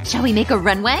outfits. Shall we make a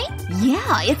runway?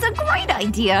 Yeah, it's a great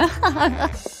idea.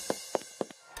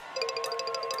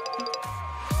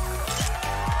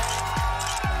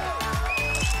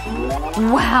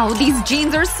 Wow, these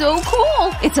jeans are so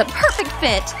cool! It's a perfect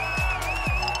fit!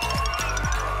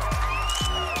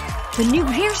 The new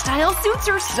hairstyle suits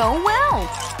her so well!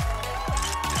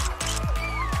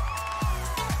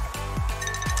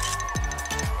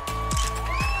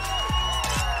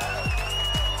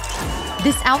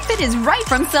 This outfit is right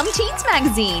from some teens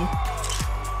magazine!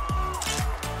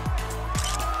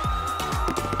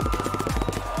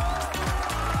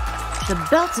 The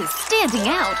belt is standing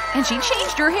out, and she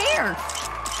changed her hair.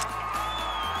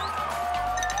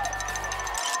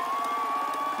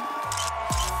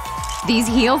 These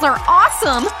heels are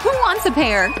awesome! Who wants a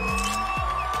pair? And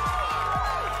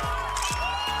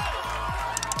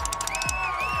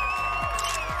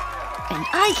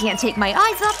I can't take my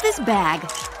eyes off this bag.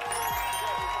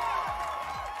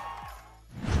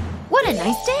 What a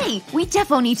nice day! We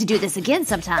defo need to do this again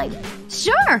sometime.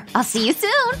 Sure! I'll see you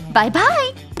soon!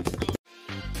 Bye-bye!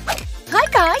 Hi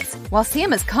guys! While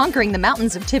Sam is conquering the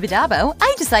mountains of Tibidabo,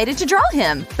 I decided to draw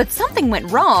him. But something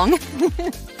went wrong.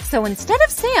 So instead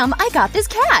of Sam, I got this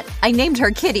cat. I named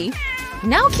her Kitty.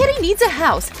 Now Kitty needs a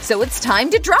house, so it's time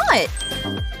to draw it.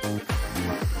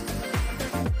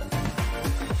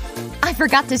 I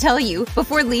forgot to tell you,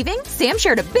 before leaving, Sam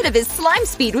shared a bit of his slime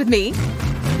speed with me.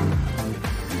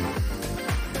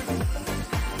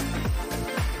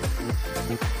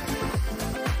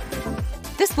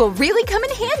 This will really come in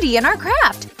handy in our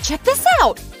craft. Check this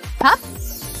out. Hop.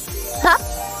 Hop.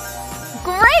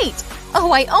 Great!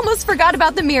 Oh, I almost forgot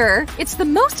about the mirror. It's the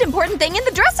most important thing in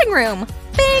the dressing room.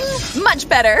 Bing! Much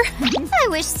better. I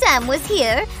wish Sam was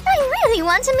here. I really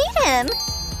want to meet him.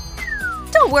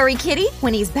 Don't worry, Kitty.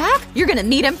 When he's back, you're gonna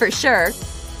meet him for sure. Is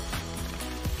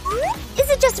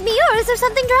it just me or is there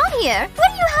something drawn here?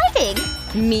 What are you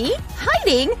hiding? Me?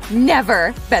 Hiding?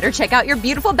 Never. Better check out your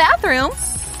beautiful bathroom.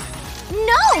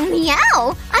 No,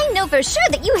 Meow! I know for sure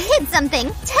that you hid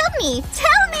something. Tell me!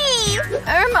 Tell me!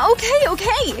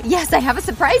 Okay. Yes, I have a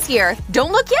surprise here.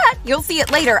 Don't look yet. You'll see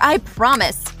it later, I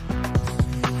promise.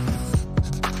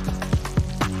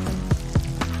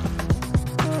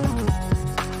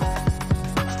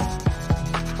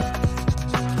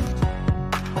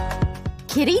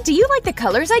 Kitty, do you like the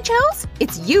colors I chose?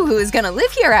 It's you who is gonna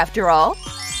live here after all.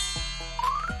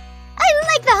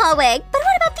 I like the hallway, but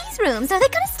what about these rooms? Are they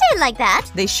gonna stay like that?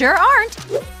 They sure aren't.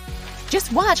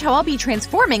 Just watch how I'll be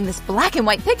transforming this black and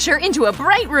white picture into a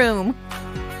bright room.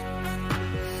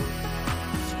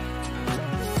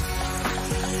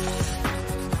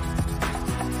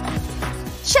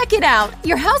 Check it out!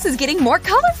 Your house is getting more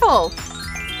colorful!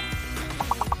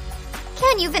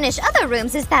 Can you finish other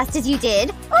rooms as fast as you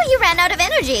did? Or you ran out of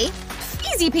energy?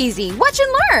 Easy peasy, watch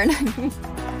and learn!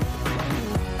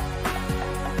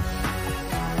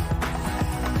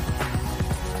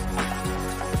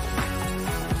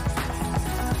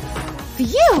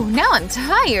 Phew, now I'm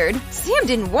tired. Sam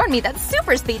didn't warn me that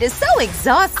super speed is so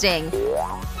exhausting.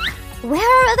 Where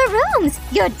are other rooms?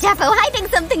 You're defo hiding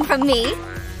something from me.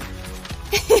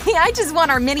 I just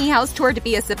want our mini house tour to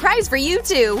be a surprise for you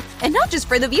two, and not just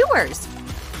for the viewers.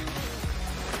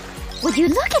 Would you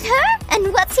look at her?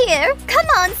 And what's here? Come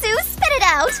on, Sue, spit it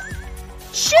out.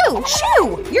 Shoo!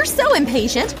 Shoo! You're so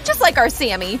impatient, just like our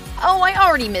Sammy. Oh, I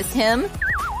already miss him.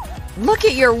 Look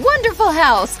at your wonderful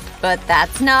house. But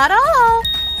that's not all.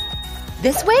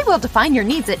 This way we'll define your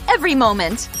needs at every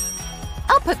moment.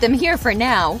 I'll put them here for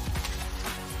now.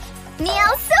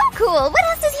 Meow, so cool! What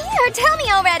else is here? Tell me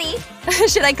already!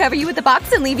 Should I cover you with the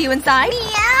box and leave you inside?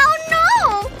 Meow,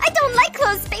 no! I don't like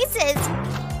closed spaces!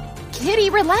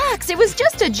 Kitty, relax. It was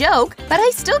just a joke. But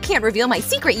I still can't reveal my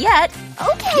secret yet.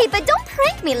 Okay, but don't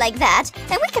prank me like that.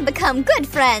 And we can become good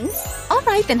friends.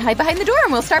 Alright, then hide behind the door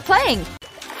and we'll start playing.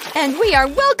 And we are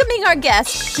welcoming our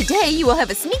guests! Today you will have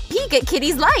a sneak peek at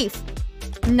Kitty's life!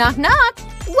 Knock knock!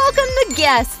 Welcome the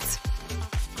guests!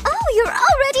 Oh, you're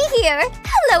already here!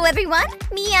 Hello, everyone!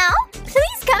 Meow!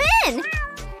 Please come in!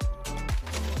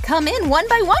 Come in one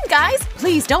by one, guys!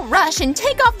 Please don't rush and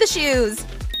take off the shoes!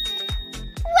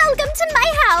 Welcome to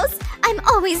my house! I'm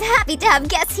always happy to have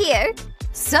guests here!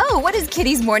 So, what is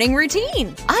Kitty's morning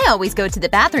routine? I always go to the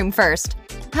bathroom first.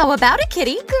 How about it,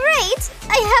 Kitty? Great!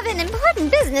 I have an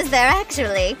important business there,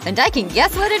 actually. And I can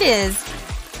guess what it is.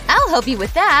 I'll help you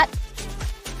with that.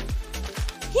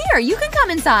 Here, you can come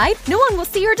inside. No one will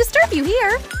see or disturb you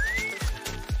here.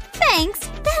 Thanks.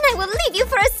 Then I will leave you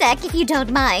for a sec if you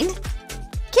don't mind.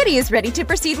 Kitty is ready to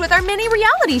proceed with our mini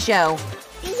reality show.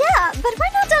 Yeah, but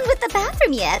we're not done with the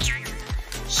bathroom yet.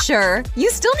 Sure, you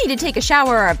still need to take a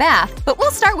shower or a bath, but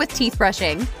we'll start with teeth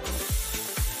brushing.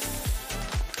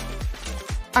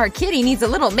 Our kitty needs a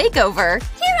little makeover.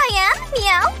 Here I am,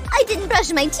 Meow. I didn't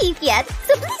brush my teeth yet,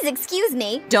 so please excuse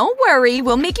me. Don't worry,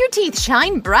 we'll make your teeth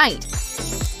shine bright.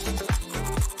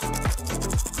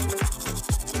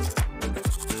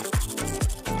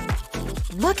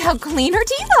 Look how clean her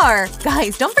teeth are!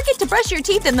 Guys, don't forget to brush your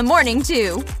teeth in the morning,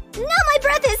 too. Now my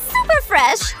breath is super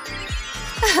fresh.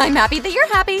 I'm happy that you're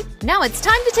happy. Now it's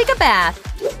time to take a bath.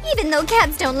 Even though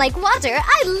cats don't like water,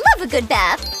 I love a good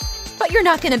bath. But you're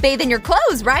not gonna bathe in your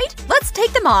clothes, right? Let's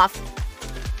take them off.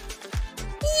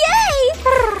 Yay!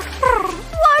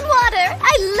 water!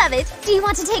 I love it! Do you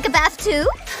want to take a bath too?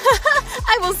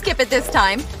 I will skip it this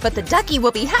time, but the ducky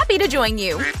will be happy to join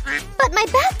you. But my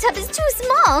bathtub is too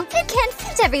small. It can't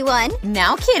fit everyone.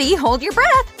 Now, Kitty, hold your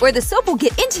breath, or the soap will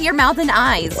get into your mouth and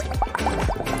eyes.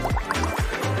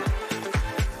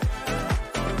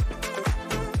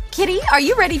 Kitty, are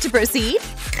you ready to proceed?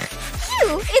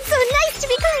 Phew! It's so nice to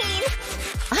be clean!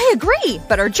 I agree,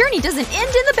 but our journey doesn't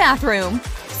end in the bathroom.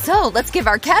 So let's give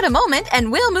our cat a moment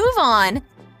and we'll move on.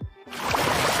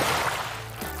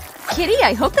 Kitty,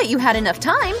 I hope that you had enough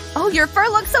time. Oh, your fur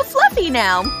looks so fluffy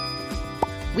now.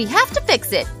 We have to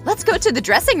fix it. Let's go to the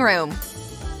dressing room.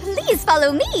 Please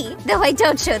follow me, though I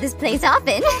don't show this place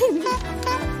often.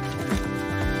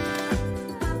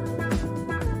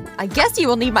 I guess you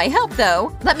will need my help,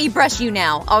 though. Let me brush you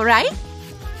now, all right?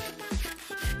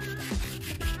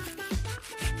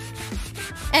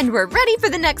 And we're ready for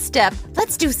the next step.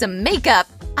 Let's do some makeup.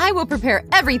 I will prepare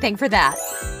everything for that.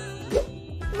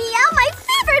 Meow, my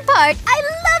favorite part! I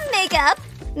love makeup!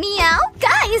 Meow,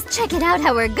 guys, check it out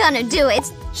how we're gonna do it.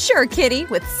 Sure, Kitty.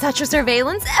 With such a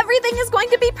surveillance, everything is going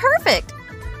to be perfect.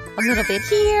 A little bit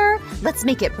here. Let's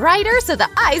make it brighter so the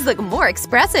eyes look more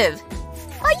expressive.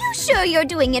 Are you sure you're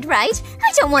doing it right?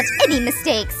 I don't want any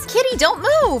mistakes. Kitty, don't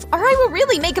move, or I will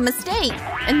really make a mistake.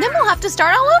 And then we'll have to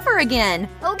start all over again.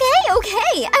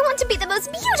 Okay. I want to be the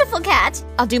most beautiful cat.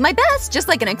 I'll do my best, just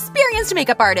like an experienced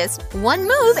makeup artist. One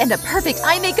move and a perfect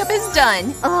eye makeup is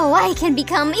done. Oh, I can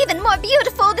become even more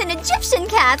beautiful than Egyptian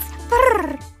cats.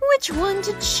 Brrr. Which one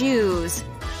to choose?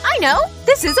 I know!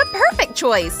 This is a perfect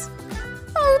choice!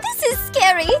 Oh, this is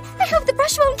scary. I hope the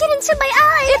brush won't get into my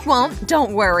eye. It won't,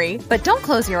 don't worry. But don't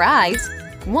close your eyes.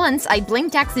 Once I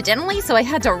blinked accidentally, so I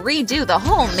had to redo the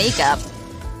whole makeup.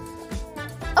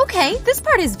 Okay, this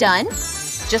part is done.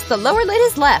 Just the lower lid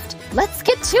is left. Let's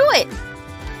get to it!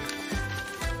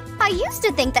 I used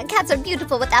to think that cats are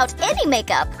beautiful without any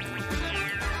makeup.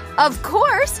 Of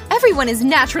course! Everyone is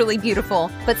naturally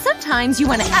beautiful, but sometimes you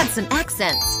want to add some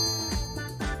accents.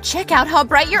 Check out how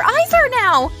bright your eyes are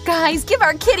now! Guys, give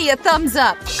our kitty a thumbs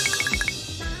up!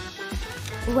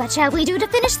 What shall we do to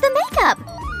finish the makeup?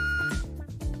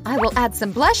 I will add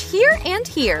some blush here and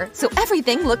here, so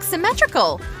everything looks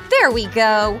symmetrical. There we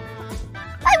go!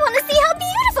 I want to see how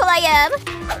beautiful I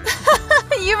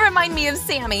am! You remind me of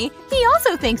Sammy. He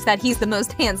also thinks that he's the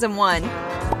most handsome one.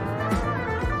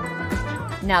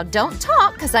 Now don't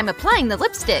talk, because I'm applying the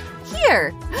lipstick.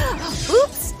 Here!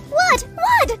 Oops! What?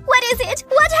 What is it?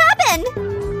 What happened?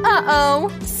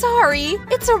 Uh-oh. Sorry.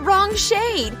 It's a wrong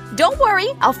shade. Don't worry.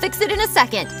 I'll fix it in a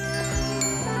second.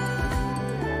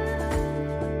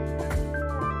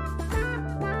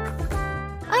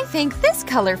 I think this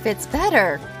color fits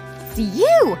better.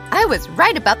 Phew! I was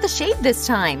right about the shade this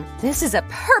time. This is a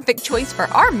perfect choice for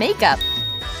our makeup.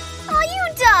 Are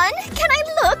you done? Can I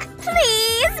look?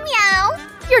 Please, meow.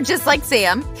 You're just like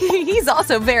Sam. He's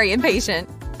also very impatient.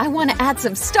 I want to add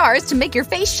some stars to make your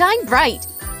face shine bright.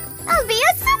 I'll be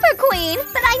a super queen,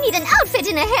 but I need an outfit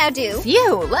and a hairdo.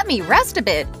 Phew, let me rest a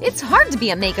bit. It's hard to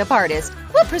be a makeup artist.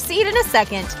 We'll proceed in a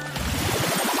second.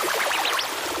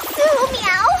 Sue,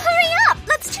 meow, hurry up.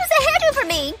 Let's choose a hairdo for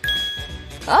me.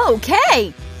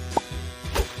 Okay.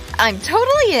 I'm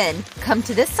totally in. Come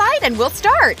to this side and we'll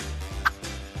start.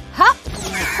 Hop.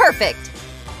 Perfect.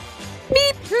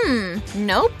 Beep.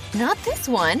 Nope, not this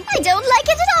one. I don't like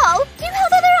it at all. Do you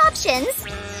have other options?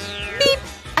 Beep.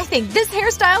 I think this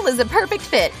hairstyle is a perfect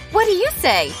fit. What do you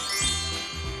say?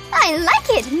 I like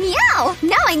it. Meow.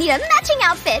 Now I need a matching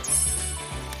outfit.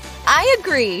 I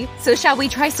agree. So shall we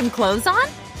try some clothes on?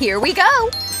 Here we go.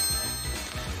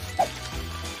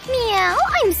 Meow.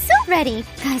 I'm so ready.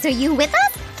 Guys, are you with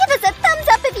us? Give us a thumbs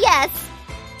up if yes.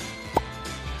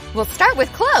 We'll start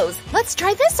with clothes. Let's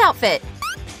try this outfit.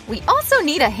 We also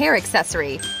need a hair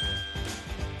accessory.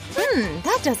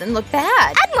 That doesn't look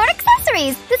bad. Add more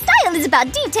accessories. The style is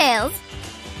about details.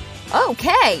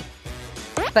 Okay.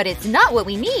 But it's not what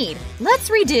we need. Let's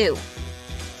redo.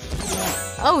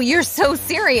 Oh, you're so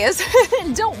serious.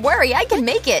 Don't worry, I can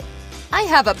make it. I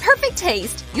have a perfect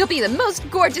taste. You'll be the most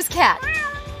gorgeous cat.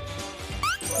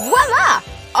 Voila!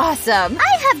 Awesome.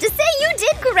 I have to say you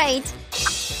did great.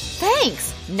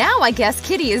 Thanks. Now I guess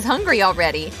Kitty is hungry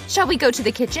already. Shall we go to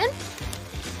the kitchen?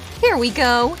 Here we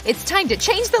go. It's time to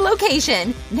change the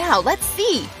location. Now let's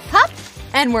see. Hop!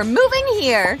 And we're moving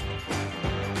here.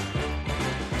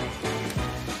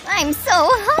 I'm so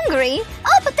hungry.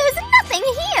 Oh, but there's nothing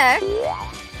here.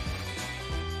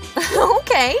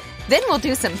 Okay. Then we'll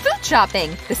do some food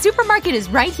shopping. The supermarket is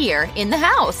right here, in the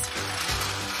house.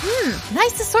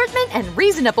 Nice assortment and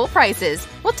reasonable prices.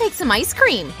 We'll take some ice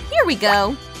cream. Here we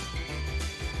go.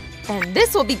 And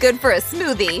this will be good for a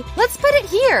smoothie. Let's put it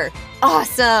here.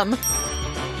 Awesome!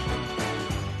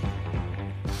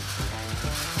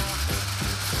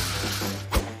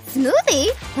 Smoothie?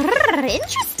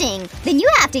 Interesting. Then you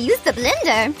have to use the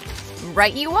blender.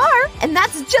 Right you are! And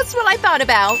that's just what I thought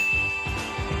about!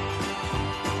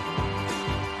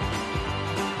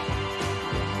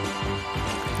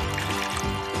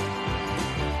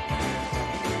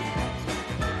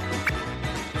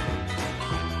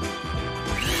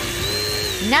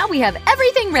 Now we have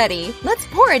everything ready. Let's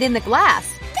pour it in the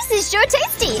glass. This is sure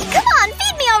tasty. Come on,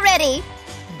 feed me already.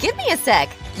 Give me a sec.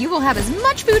 You will have as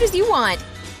much food as you want.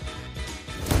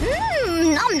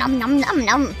 Nom nom nom nom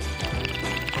nom.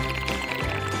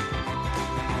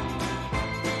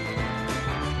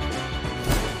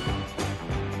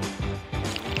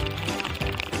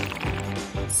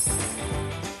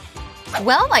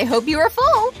 Well, I hope you are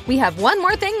full. We have one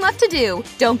more thing left to do.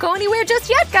 Don't go anywhere just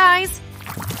yet, guys.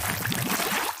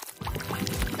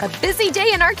 A busy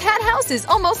day in our cat house is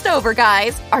almost over,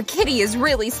 guys. Our kitty is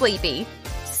really sleepy.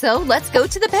 So let's go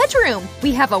to the bedroom.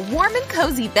 We have a warm and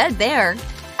cozy bed there.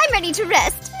 I'm ready to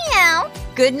rest. Meow.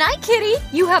 Good night, kitty.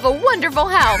 You have a wonderful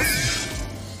house.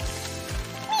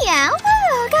 Meow.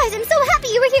 Oh, guys, I'm so happy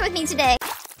you were here with me today.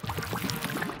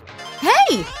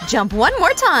 Hey, jump one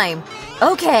more time.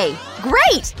 Okay,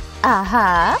 great.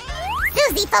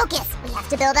 Susie, focus. We have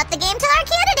to build up the game till our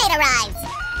candidate arrives.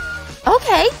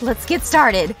 Okay, let's get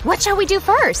started. What shall we do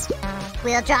first?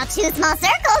 We'll draw 2 small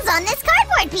circles on this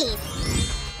cardboard piece.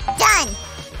 Done.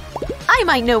 I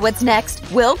might know what's next.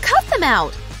 We'll cut them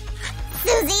out.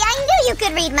 Susie, I knew you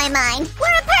could read my mind. We're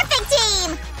a perfect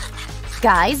team.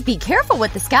 Guys, be careful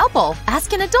with the scalpel.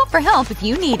 Ask an adult for help if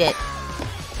you need it.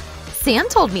 Sam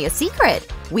told me a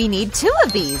secret. We need 2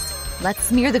 of these. Let's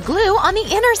smear the glue on the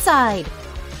inner side.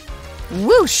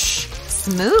 Whoosh!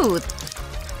 Smooth.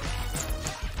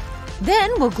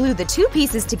 Then we'll glue the 2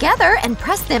 pieces together and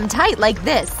press them tight like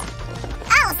this.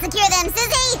 I'll secure them,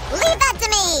 Susie. Leave that to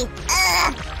me.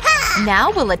 Ha!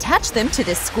 Now we'll attach them to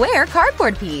this square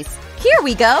cardboard piece. Here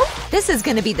we go. This is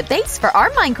going to be the base for our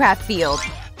Minecraft field.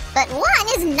 But one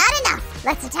is not enough.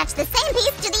 Let's attach the same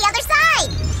piece to the other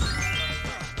side.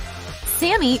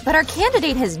 Sammy, but our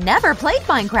candidate has never played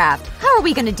Minecraft. How are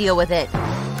we going to deal with it?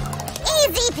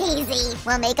 Easy peasy.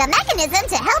 We'll make a mechanism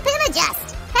to help him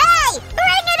adjust. Hey,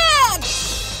 bring it in!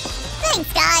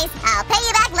 Thanks, guys. I'll pay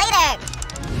you back later.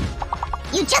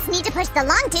 You just need to push the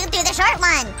long tube through the short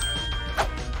one.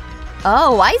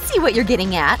 Oh, I see what you're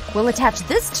getting at. We'll attach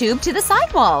this tube to the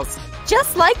sidewalls.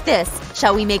 Just like this.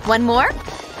 Shall we make one more?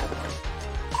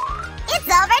 It's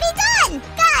already done!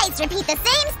 Guys, repeat the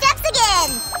same steps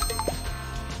again.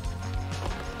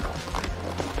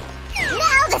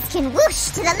 Now this can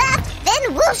whoosh to the left,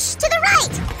 then whoosh to the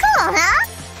right. Cool, huh?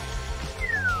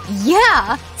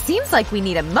 Yeah! Seems like we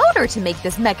need a motor to make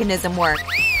this mechanism work.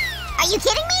 Are you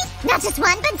kidding me? Not just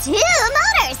one, but 2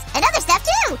 motors! Another step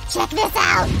too! Check this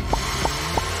out!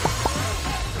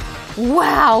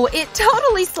 Wow, it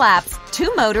totally slaps!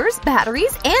 2 motors,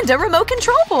 batteries, and a remote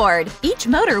control board! Each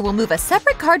motor will move a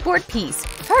separate cardboard piece.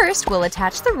 First, we'll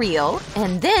attach the reel,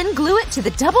 and then glue it to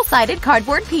the double-sided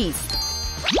cardboard piece.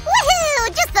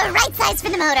 Woohoo! Just the right size for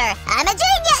the motor! I'm a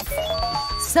genius!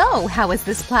 So, how is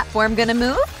this platform gonna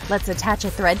move? Let's attach a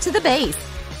thread to the base.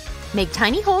 Make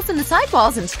tiny holes in the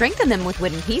sidewalls and strengthen them with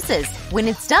wooden pieces. When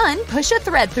it's done, push a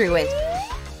thread through it.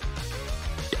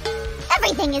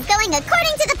 Everything is going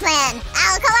according to the plan.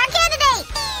 I'll call our candidate.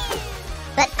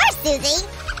 But first, Susie,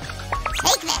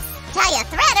 take this. Tie a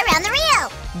thread around the reel.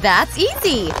 That's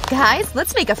easy. Guys,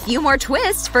 let's make a few more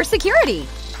twists for security.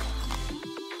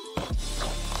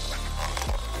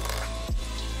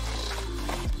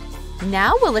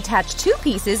 Now we'll attach 2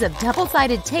 pieces of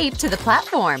double-sided tape to the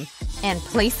platform and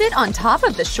place it on top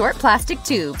of the short plastic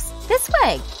tubes. This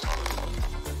way.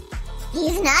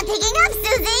 He's not picking up,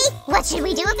 Susie! What should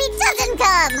we do if he doesn't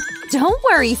come? Don't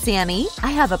worry, Sammy.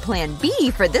 I have a plan B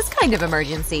for this kind of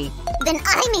emergency. Then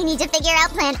I may need to figure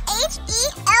out plan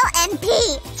H-E-L-N-P,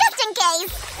 just in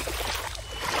case.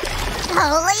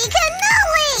 Holy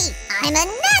cannoli! I'm a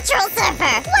natural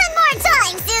surfer! One more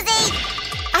time, Susie!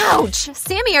 Ouch!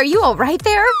 Sammy, are you all right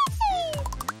there?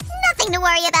 Nothing to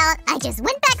worry about. I just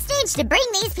went backstage to bring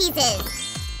these pieces.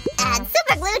 Add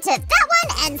super glue to that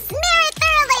one and smear it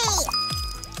thoroughly!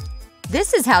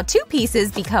 This is how 2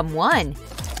 pieces become 1.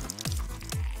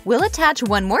 We'll attach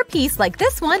one more piece like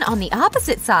this one on the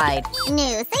opposite side.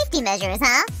 New safety measures,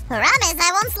 huh? Promise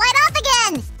I won't slide off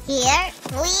again! Here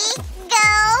we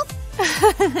go!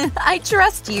 I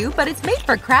trust you, but it's made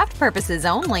for craft purposes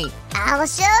only. I'll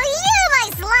show you my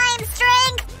slime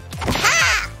strength!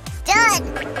 Ha! Done!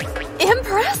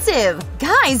 Impressive!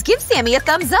 Guys, give Sammy a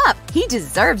thumbs up. He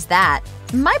deserves that.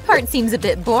 My part seems a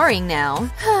bit boring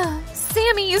now.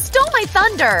 Sammy, you stole my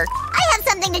thunder. I have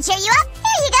something to cheer you up.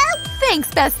 Here you go. Thanks,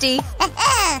 bestie.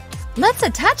 Let's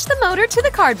attach the motor to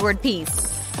the cardboard piece.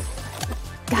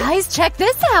 Guys, check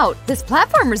this out. This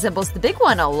platform resembles the big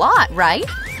one a lot, right?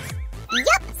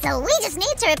 Yup, so we just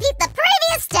need to repeat the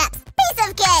previous steps. Piece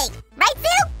of cake. Right,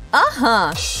 Sue?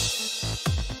 Uh-huh.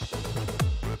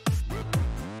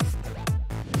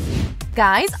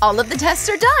 Guys, all of the tests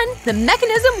are done. The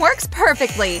mechanism works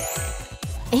perfectly.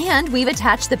 And we've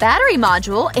attached the battery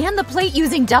module and the plate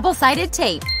using double-sided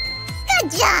tape.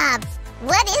 Good job.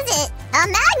 What is it? A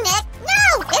magnet?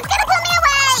 No! It's gonna pull me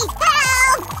away!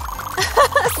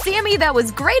 Help! Sammy, that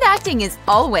was great acting as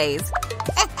always.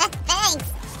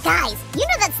 Thanks. Guys, you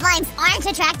know that slimes aren't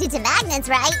attracted to magnets,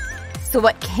 right? So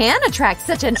what can attract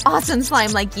such an awesome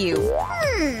slime like you?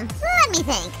 Let me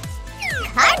think.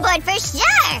 Cardboard for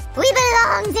sure! We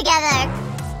belong together!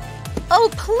 Oh,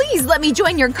 please let me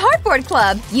join your cardboard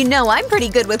club! You know I'm pretty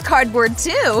good with cardboard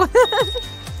too!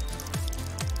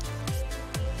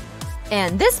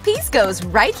 And this piece goes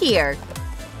right here.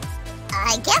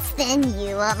 I guess then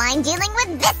you won't mind dealing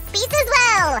with this piece as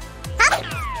well!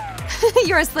 Huh?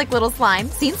 You're a slick little slime.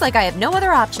 Seems like I have no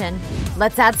other option.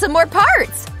 Let's add some more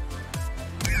parts!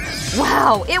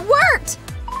 Wow, it worked!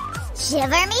 Shiver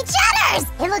me cheddars!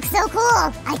 It looks so cool!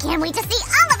 I can't wait to see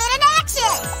all of it in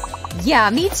action! Yeah,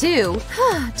 me too.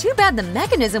 Too bad the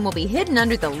mechanism will be hidden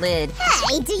under the lid.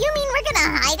 Hey, do you mean we're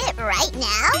gonna hide it right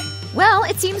now? Well,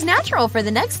 it seems natural for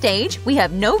the next stage. We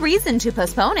have no reason to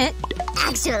postpone it.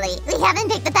 Actually, we haven't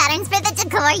picked the patterns for the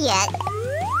decor yet.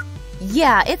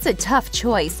 Yeah, it's a tough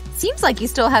choice. Seems like you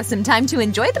still have some time to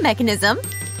enjoy the mechanism.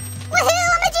 Woohoo,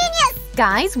 I'm a genius!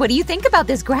 Guys, what do you think about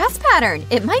this grass pattern?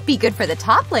 It might be good for the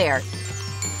top layer.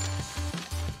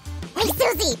 Hey,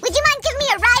 Susie, would you mind giving me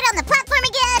a ride on the platform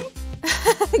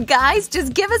again? Guys,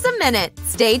 just give us a minute.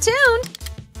 Stay tuned.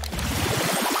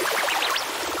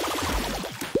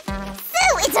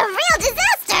 Sue, it's a real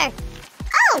disaster!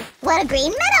 Oh, what a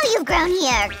green meadow you've grown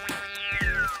here!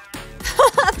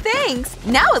 Thanks!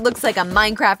 Now it looks like a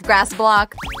Minecraft grass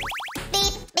block.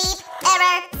 Beep, beep,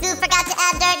 error. Sue forgot to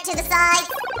add dirt to the side.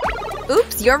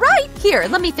 Oops, you're right. Here,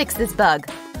 let me fix this bug.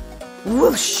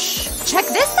 Whoosh! Check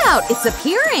this out. It's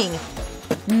appearing.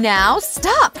 Now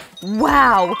stop.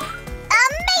 Wow.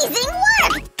 Amazing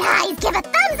work! Guys, give a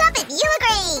thumbs up if you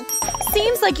agree!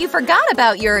 Seems like you forgot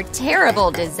about your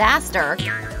terrible disaster.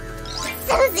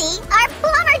 Susie, our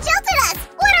plumber jilted us!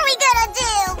 What are we gonna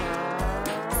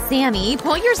do? Sammy,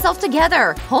 pull yourself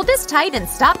together. Hold this tight and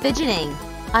stop fidgeting.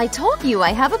 I told you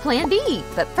I have a plan B,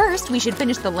 but first we should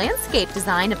finish the landscape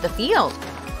design of the field.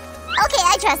 Okay,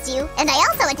 I trust you. And I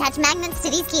also attach magnets to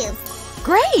these cubes.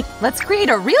 Great! Let's create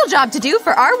a real job to do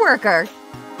for our worker.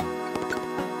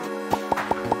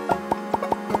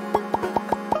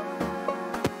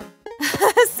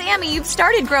 Sammy, you've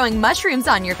started growing mushrooms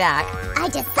on your back. I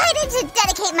decided to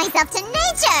dedicate myself to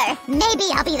nature.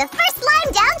 Maybe I'll be the first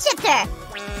slime downshifter.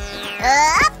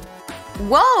 Up!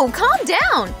 Whoa, calm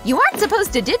down. You aren't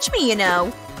supposed to ditch me, you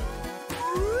know.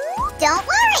 Don't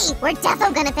worry. We're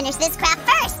defo gonna finish this crap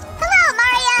first. Hello,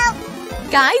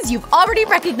 Mario! Guys, you've already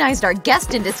recognized our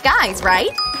guest in disguise, right?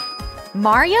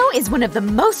 Mario is one of the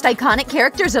most iconic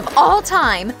characters of all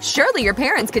time. Surely your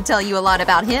parents could tell you a lot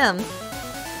about him.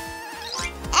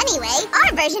 Anyway,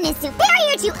 our version is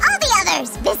superior to all the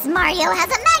others. This Mario has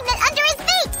a magnet under his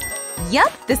feet.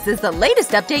 Yep, this is the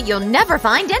latest update you'll never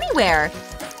find anywhere.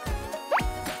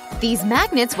 These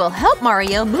magnets will help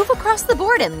Mario move across the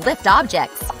board and lift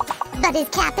objects. But his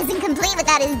cap isn't complete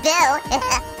without his bill.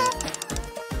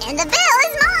 And the bill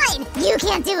is mine! You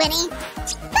can't do any.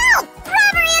 Help!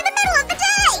 Robbery in the middle of the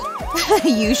day!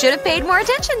 You should have paid more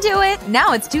attention to it.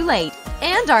 Now it's too late.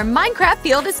 And our Minecraft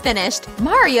field is finished.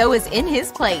 Mario is in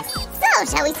his place. So,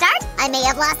 shall we start? I may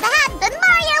have lost the hat, but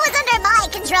Mario is under my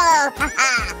control.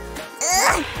 Haha.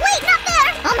 Wait, not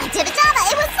there! Oh my Tibetana,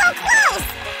 it was so close!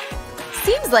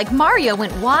 Seems like Mario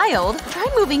went wild. Try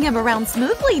moving him around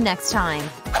smoothly next time.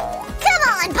 Come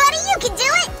on, buddy, you can do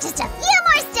it! Just a few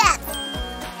more steps!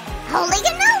 Holy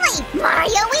cannoli!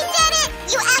 Mario, we did it!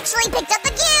 You actually picked up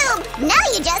the cube! Now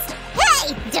you just…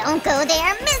 Hey! Don't go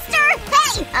there, mister!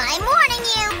 Hey! I'm warning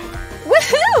you!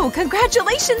 Woohoo!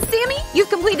 Congratulations, Sammy! You've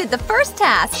completed the first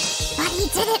task. But he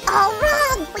did it all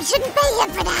wrong! We shouldn't pay him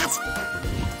for that!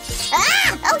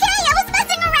 Ah! Okay, I was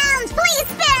messing around! Please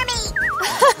spare me!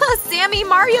 Sammy,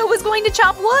 Mario was going to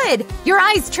chop wood. Your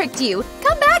eyes tricked you.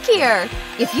 Come back here.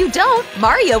 If you don't,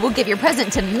 Mario will give your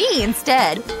present to me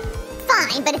instead.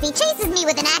 Fine, but if he chases me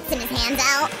with an axe in his hands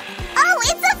out… Oh,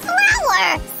 it's a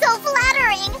flower! So flattering!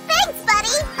 inspiring! Thanks, buddy!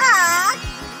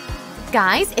 Aww!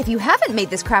 Guys, if you haven't made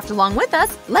this craft along with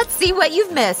us, let's see what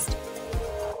you've missed.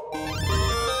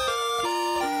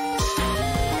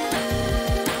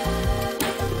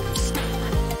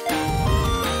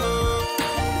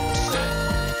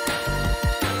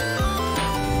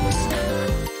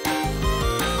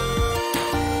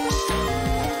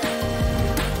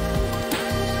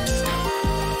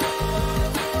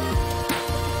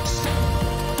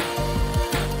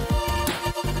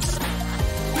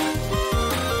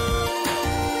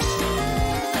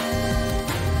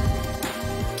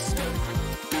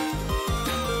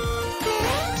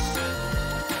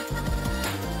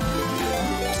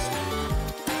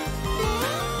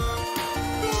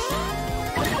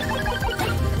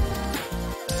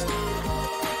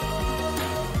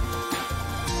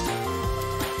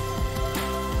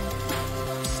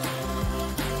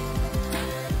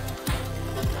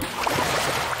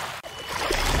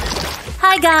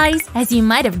 Hi guys! As you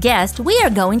might have guessed, we are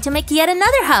going to make yet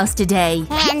another house today.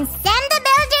 And Sam the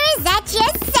Builder is at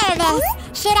your service.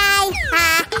 Should I,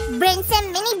 bring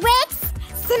some mini bricks?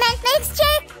 Cement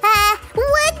mixture?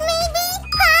 Wood maybe?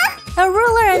 A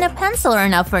ruler and a pencil are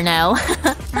enough for now.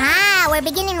 We're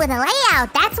beginning with a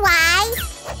layout, that's why.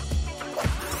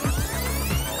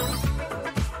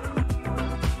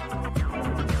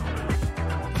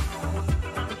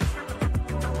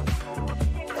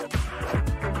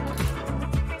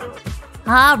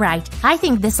 Alright, I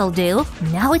think this'll do.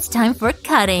 Now it's time for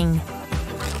cutting.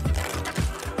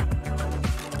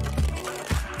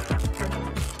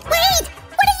 Wait!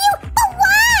 What are you? But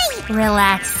why?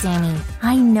 Relax, Sammy.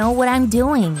 I know what I'm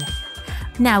doing.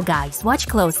 Now guys, watch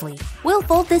closely. We'll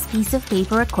fold this piece of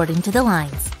paper according to the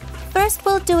lines. First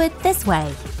we'll do it this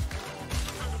way.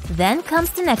 Then comes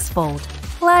the next fold,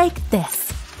 like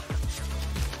this.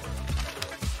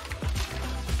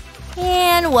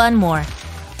 And one more.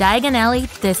 Diagonally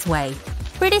this way.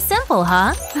 Pretty simple,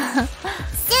 huh?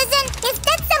 Susan, is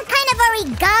that some kind of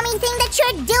origami thing that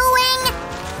you're doing?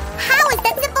 How is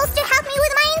that supposed to help me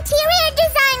with my interior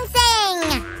design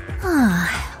thing?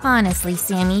 Honestly,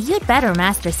 Sammy, you'd better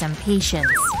master some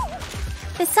patience.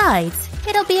 Besides,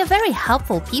 it'll be a very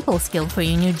helpful people skill for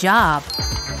your new job.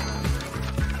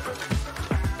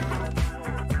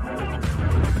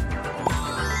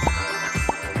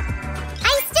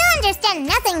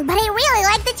 Nothing, but I really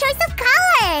like the choice of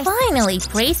colors. Finally,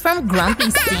 praise from Grumpy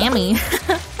Sammy.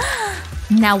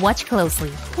 Now watch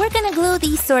closely. We're gonna glue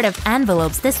these sort of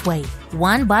envelopes this way,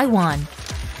 one by one.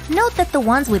 Note that the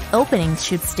ones with openings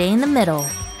should stay in the middle.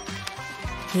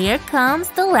 Here comes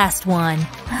the last one.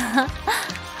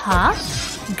 Huh?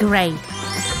 Great.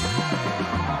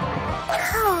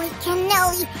 Holy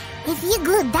cannoli. If you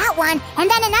glued that one and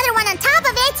then another one on top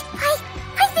of it,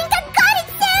 I think I got it,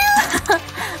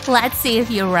 Sue! Let's see if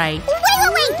you're right.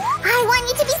 Wait! I want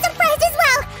you to be surprised as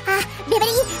well.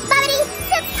 Bibbidi, bobbidi,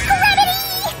 subscribidi!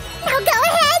 Now go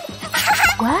ahead!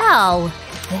 Wow,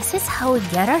 this is how we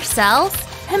get ourselves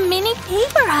a mini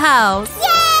paper house. Yay!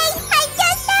 I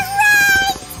guessed that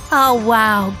right! Oh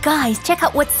wow, guys, check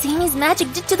out what Sammy's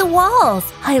magic did to the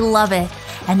walls. I love it.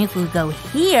 And if we go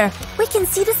here, we can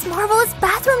see this marvelous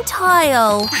bathroom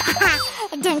tile.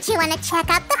 Don't you want to check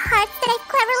out the hearts that I've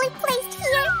cleverly placed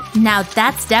here? Now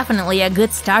that's definitely a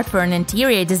good start for an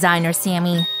interior designer,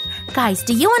 Sammy. Guys,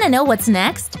 do you want to know what's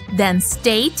next? Then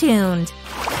stay tuned.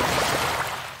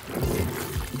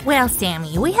 Well,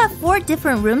 Sammy, we have 4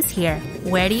 different rooms here.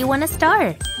 Where do you want to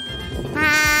start?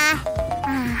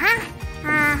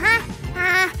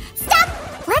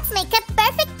 Stop! Let's make a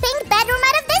perfect pink bedroom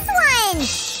out of this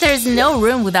one! There's no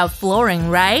room without flooring,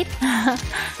 right?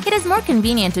 It is more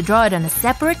convenient to draw it on a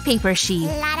separate paper sheet.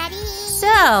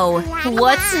 So,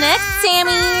 what's next,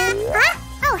 Sammy?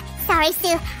 Oh, sorry, Sue.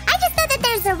 I just thought that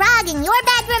there's a rug in your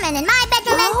bedroom and in my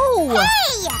bedroom and… Oh!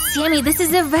 Hey! Sammy, this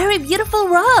is a very beautiful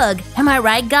rug. Am I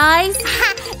right, guys?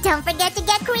 Don't forget to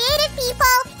get creative,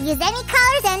 people. Use any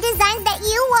colors and designs that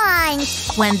you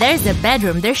want. When there's a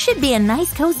bedroom, there should be a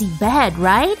nice cozy bed,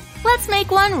 right? Let's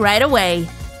make one right away.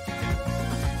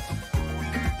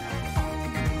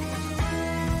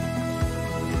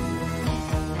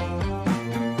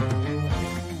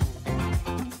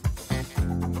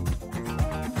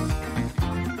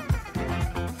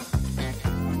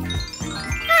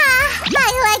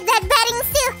 I like that bedding,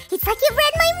 Sue. It's like you've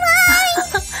read my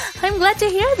mind. I'm glad to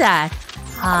hear that.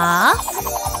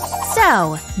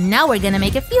 So, now we're gonna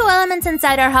make a few elements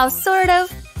inside our house sort of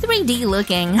 3D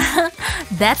looking.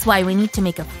 That's why we need to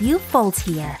make a few folds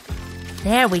here.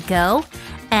 There we go.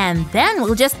 And then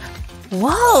we'll just…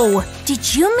 Whoa!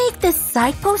 Did you make this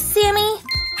side post, Sammy?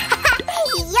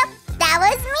 Yup, That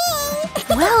was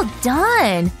me! Well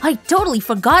done! I totally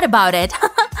forgot about it.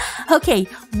 Okay,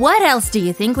 what else do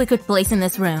you think we could place in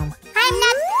this room? I'm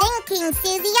not thinking,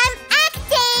 Susie, I'm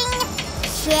acting!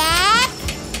 Check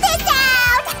this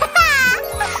out!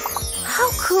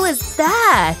 How cool is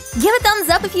that? Give a thumbs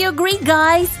up if you agree,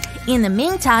 guys! In the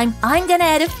meantime, I'm gonna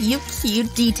add a few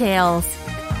cute details.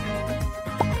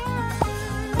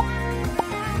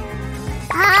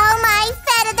 Oh my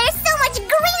feta, there's so much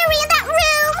greenery in that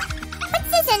room! But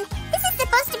Susan, this is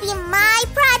supposed to be my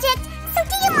project, so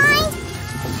do you mind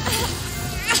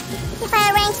if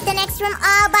I arrange the next room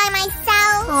all by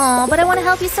myself? Oh, but I want to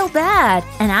help you so bad.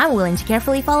 And I'm willing to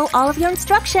carefully follow all of your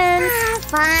instructions.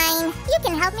 Fine. You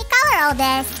can help me color all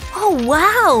this. Oh,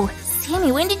 wow!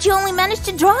 Sammy, when did you only manage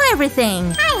to draw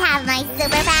everything? I have my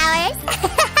superpowers.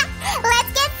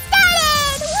 Let's get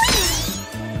started!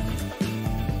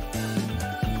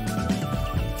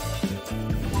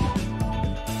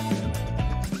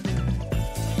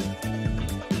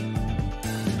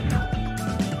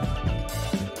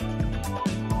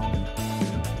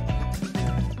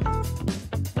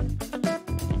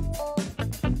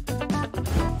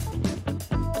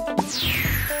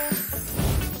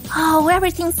 Oh,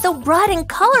 everything's so bright and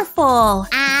colorful.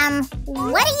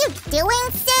 What are you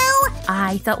doing, Sue?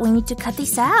 I thought we need to cut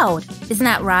this out. Isn't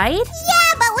that right?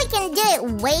 Yeah, but we can do it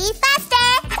way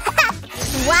faster.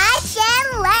 Watch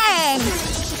and learn.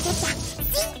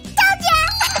 See, told ya.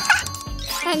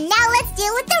 And now let's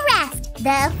deal with the rest.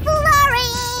 The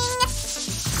flooring.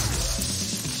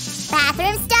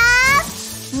 Bathroom stuff.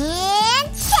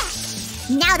 And check.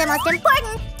 Now the most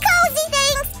important, cozy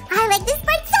things. I like this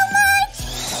part so much.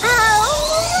 Oh,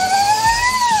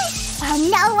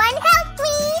 no one helped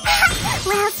me.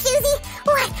 Well, Susie,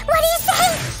 what do you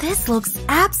say? This looks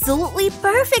absolutely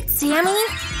perfect, Sammy.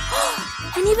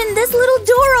 And even this little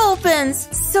door opens.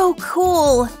 So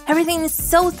cool. Everything is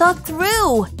so thought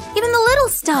through. Even the little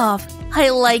stuff. I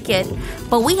like it.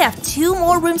 But we have 2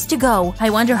 more rooms to go. I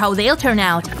wonder how they'll turn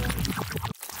out. All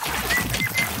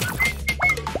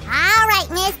right,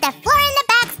 miss. The floor and the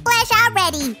backsplash are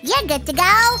ready. You're good to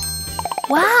go.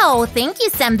 Wow, thank you,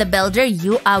 Sam the Builder.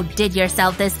 You outdid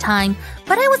yourself this time.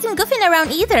 But I wasn't goofing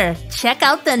around either. Check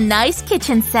out the nice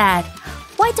kitchen set.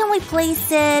 Why don't we place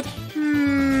it,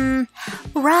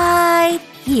 right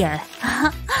here.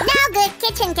 No good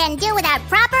kitchen can do without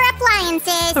proper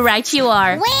appliances. Right you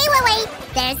are. Wait.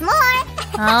 There's more.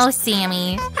 Oh,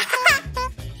 Sammy.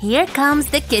 Here comes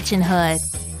the kitchen hood.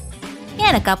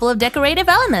 And a couple of decorative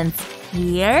elements.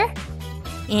 Here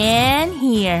and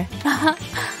here.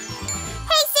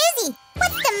 Hey, Susie,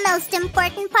 what's the most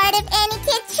important part of any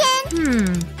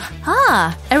kitchen?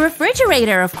 A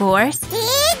refrigerator, of course.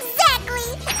 Exactly.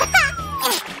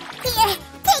 Here,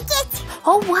 take it.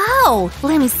 Oh, wow.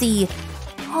 Let me see.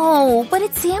 Oh, but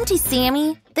it's empty,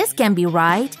 Sammy. This can't be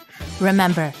right.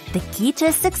 Remember, the key to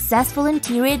a successful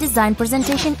interior design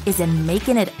presentation is in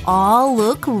making it all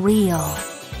look real.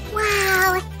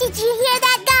 Wow, did you hear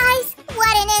that, guys?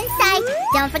 What an insight.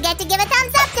 Don't forget to give a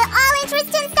thumbs up to all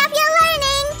interesting stuff you're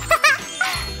learning.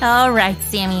 All right,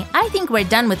 Sammy. I think we're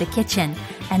done with the kitchen.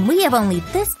 And we have only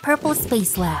this purple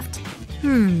space left.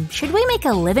 Should we make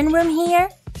a living room here?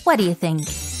 What do you think?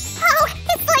 Oh,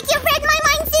 it's like you read my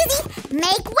mind, Susie.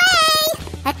 Make way!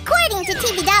 According to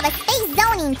TBW's space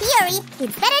zoning theory,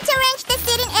 it's better to arrange the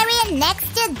sitting area next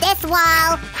to this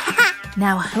wall.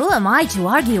 Now, who am I to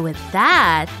argue with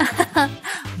that?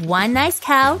 One nice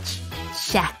couch.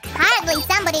 Check. Hardly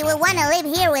somebody would want to live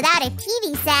here without a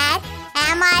TV set.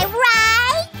 Am I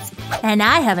right? And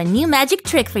I have a new magic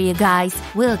trick for you guys.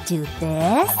 We'll do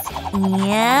this,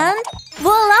 and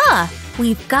voila!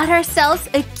 We've got ourselves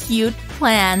a cute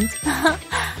plant.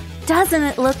 Doesn't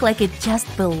it look like it just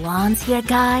belongs here,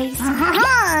 guys?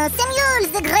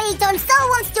 Samuel the Great also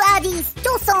wants to add these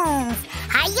 2 songs.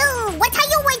 Hi-yo, what are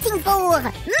you waiting for?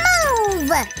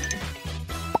 Move!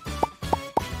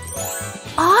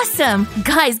 Awesome!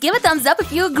 Guys, give a thumbs up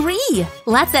if you agree.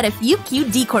 Let's add a few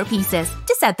cute decor pieces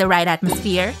to set the right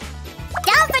atmosphere.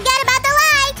 Don't forget about the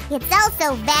light. It's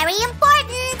also very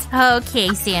important. Okay,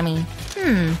 Sammy.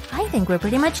 I think we're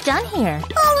pretty much done here.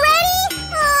 Already?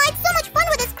 Oh, it's so much fun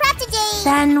with this craft today.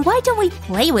 Then why don't we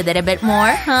play with it a bit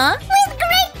more, huh? With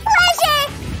great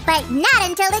pleasure. But not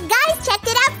until the guys checked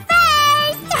it out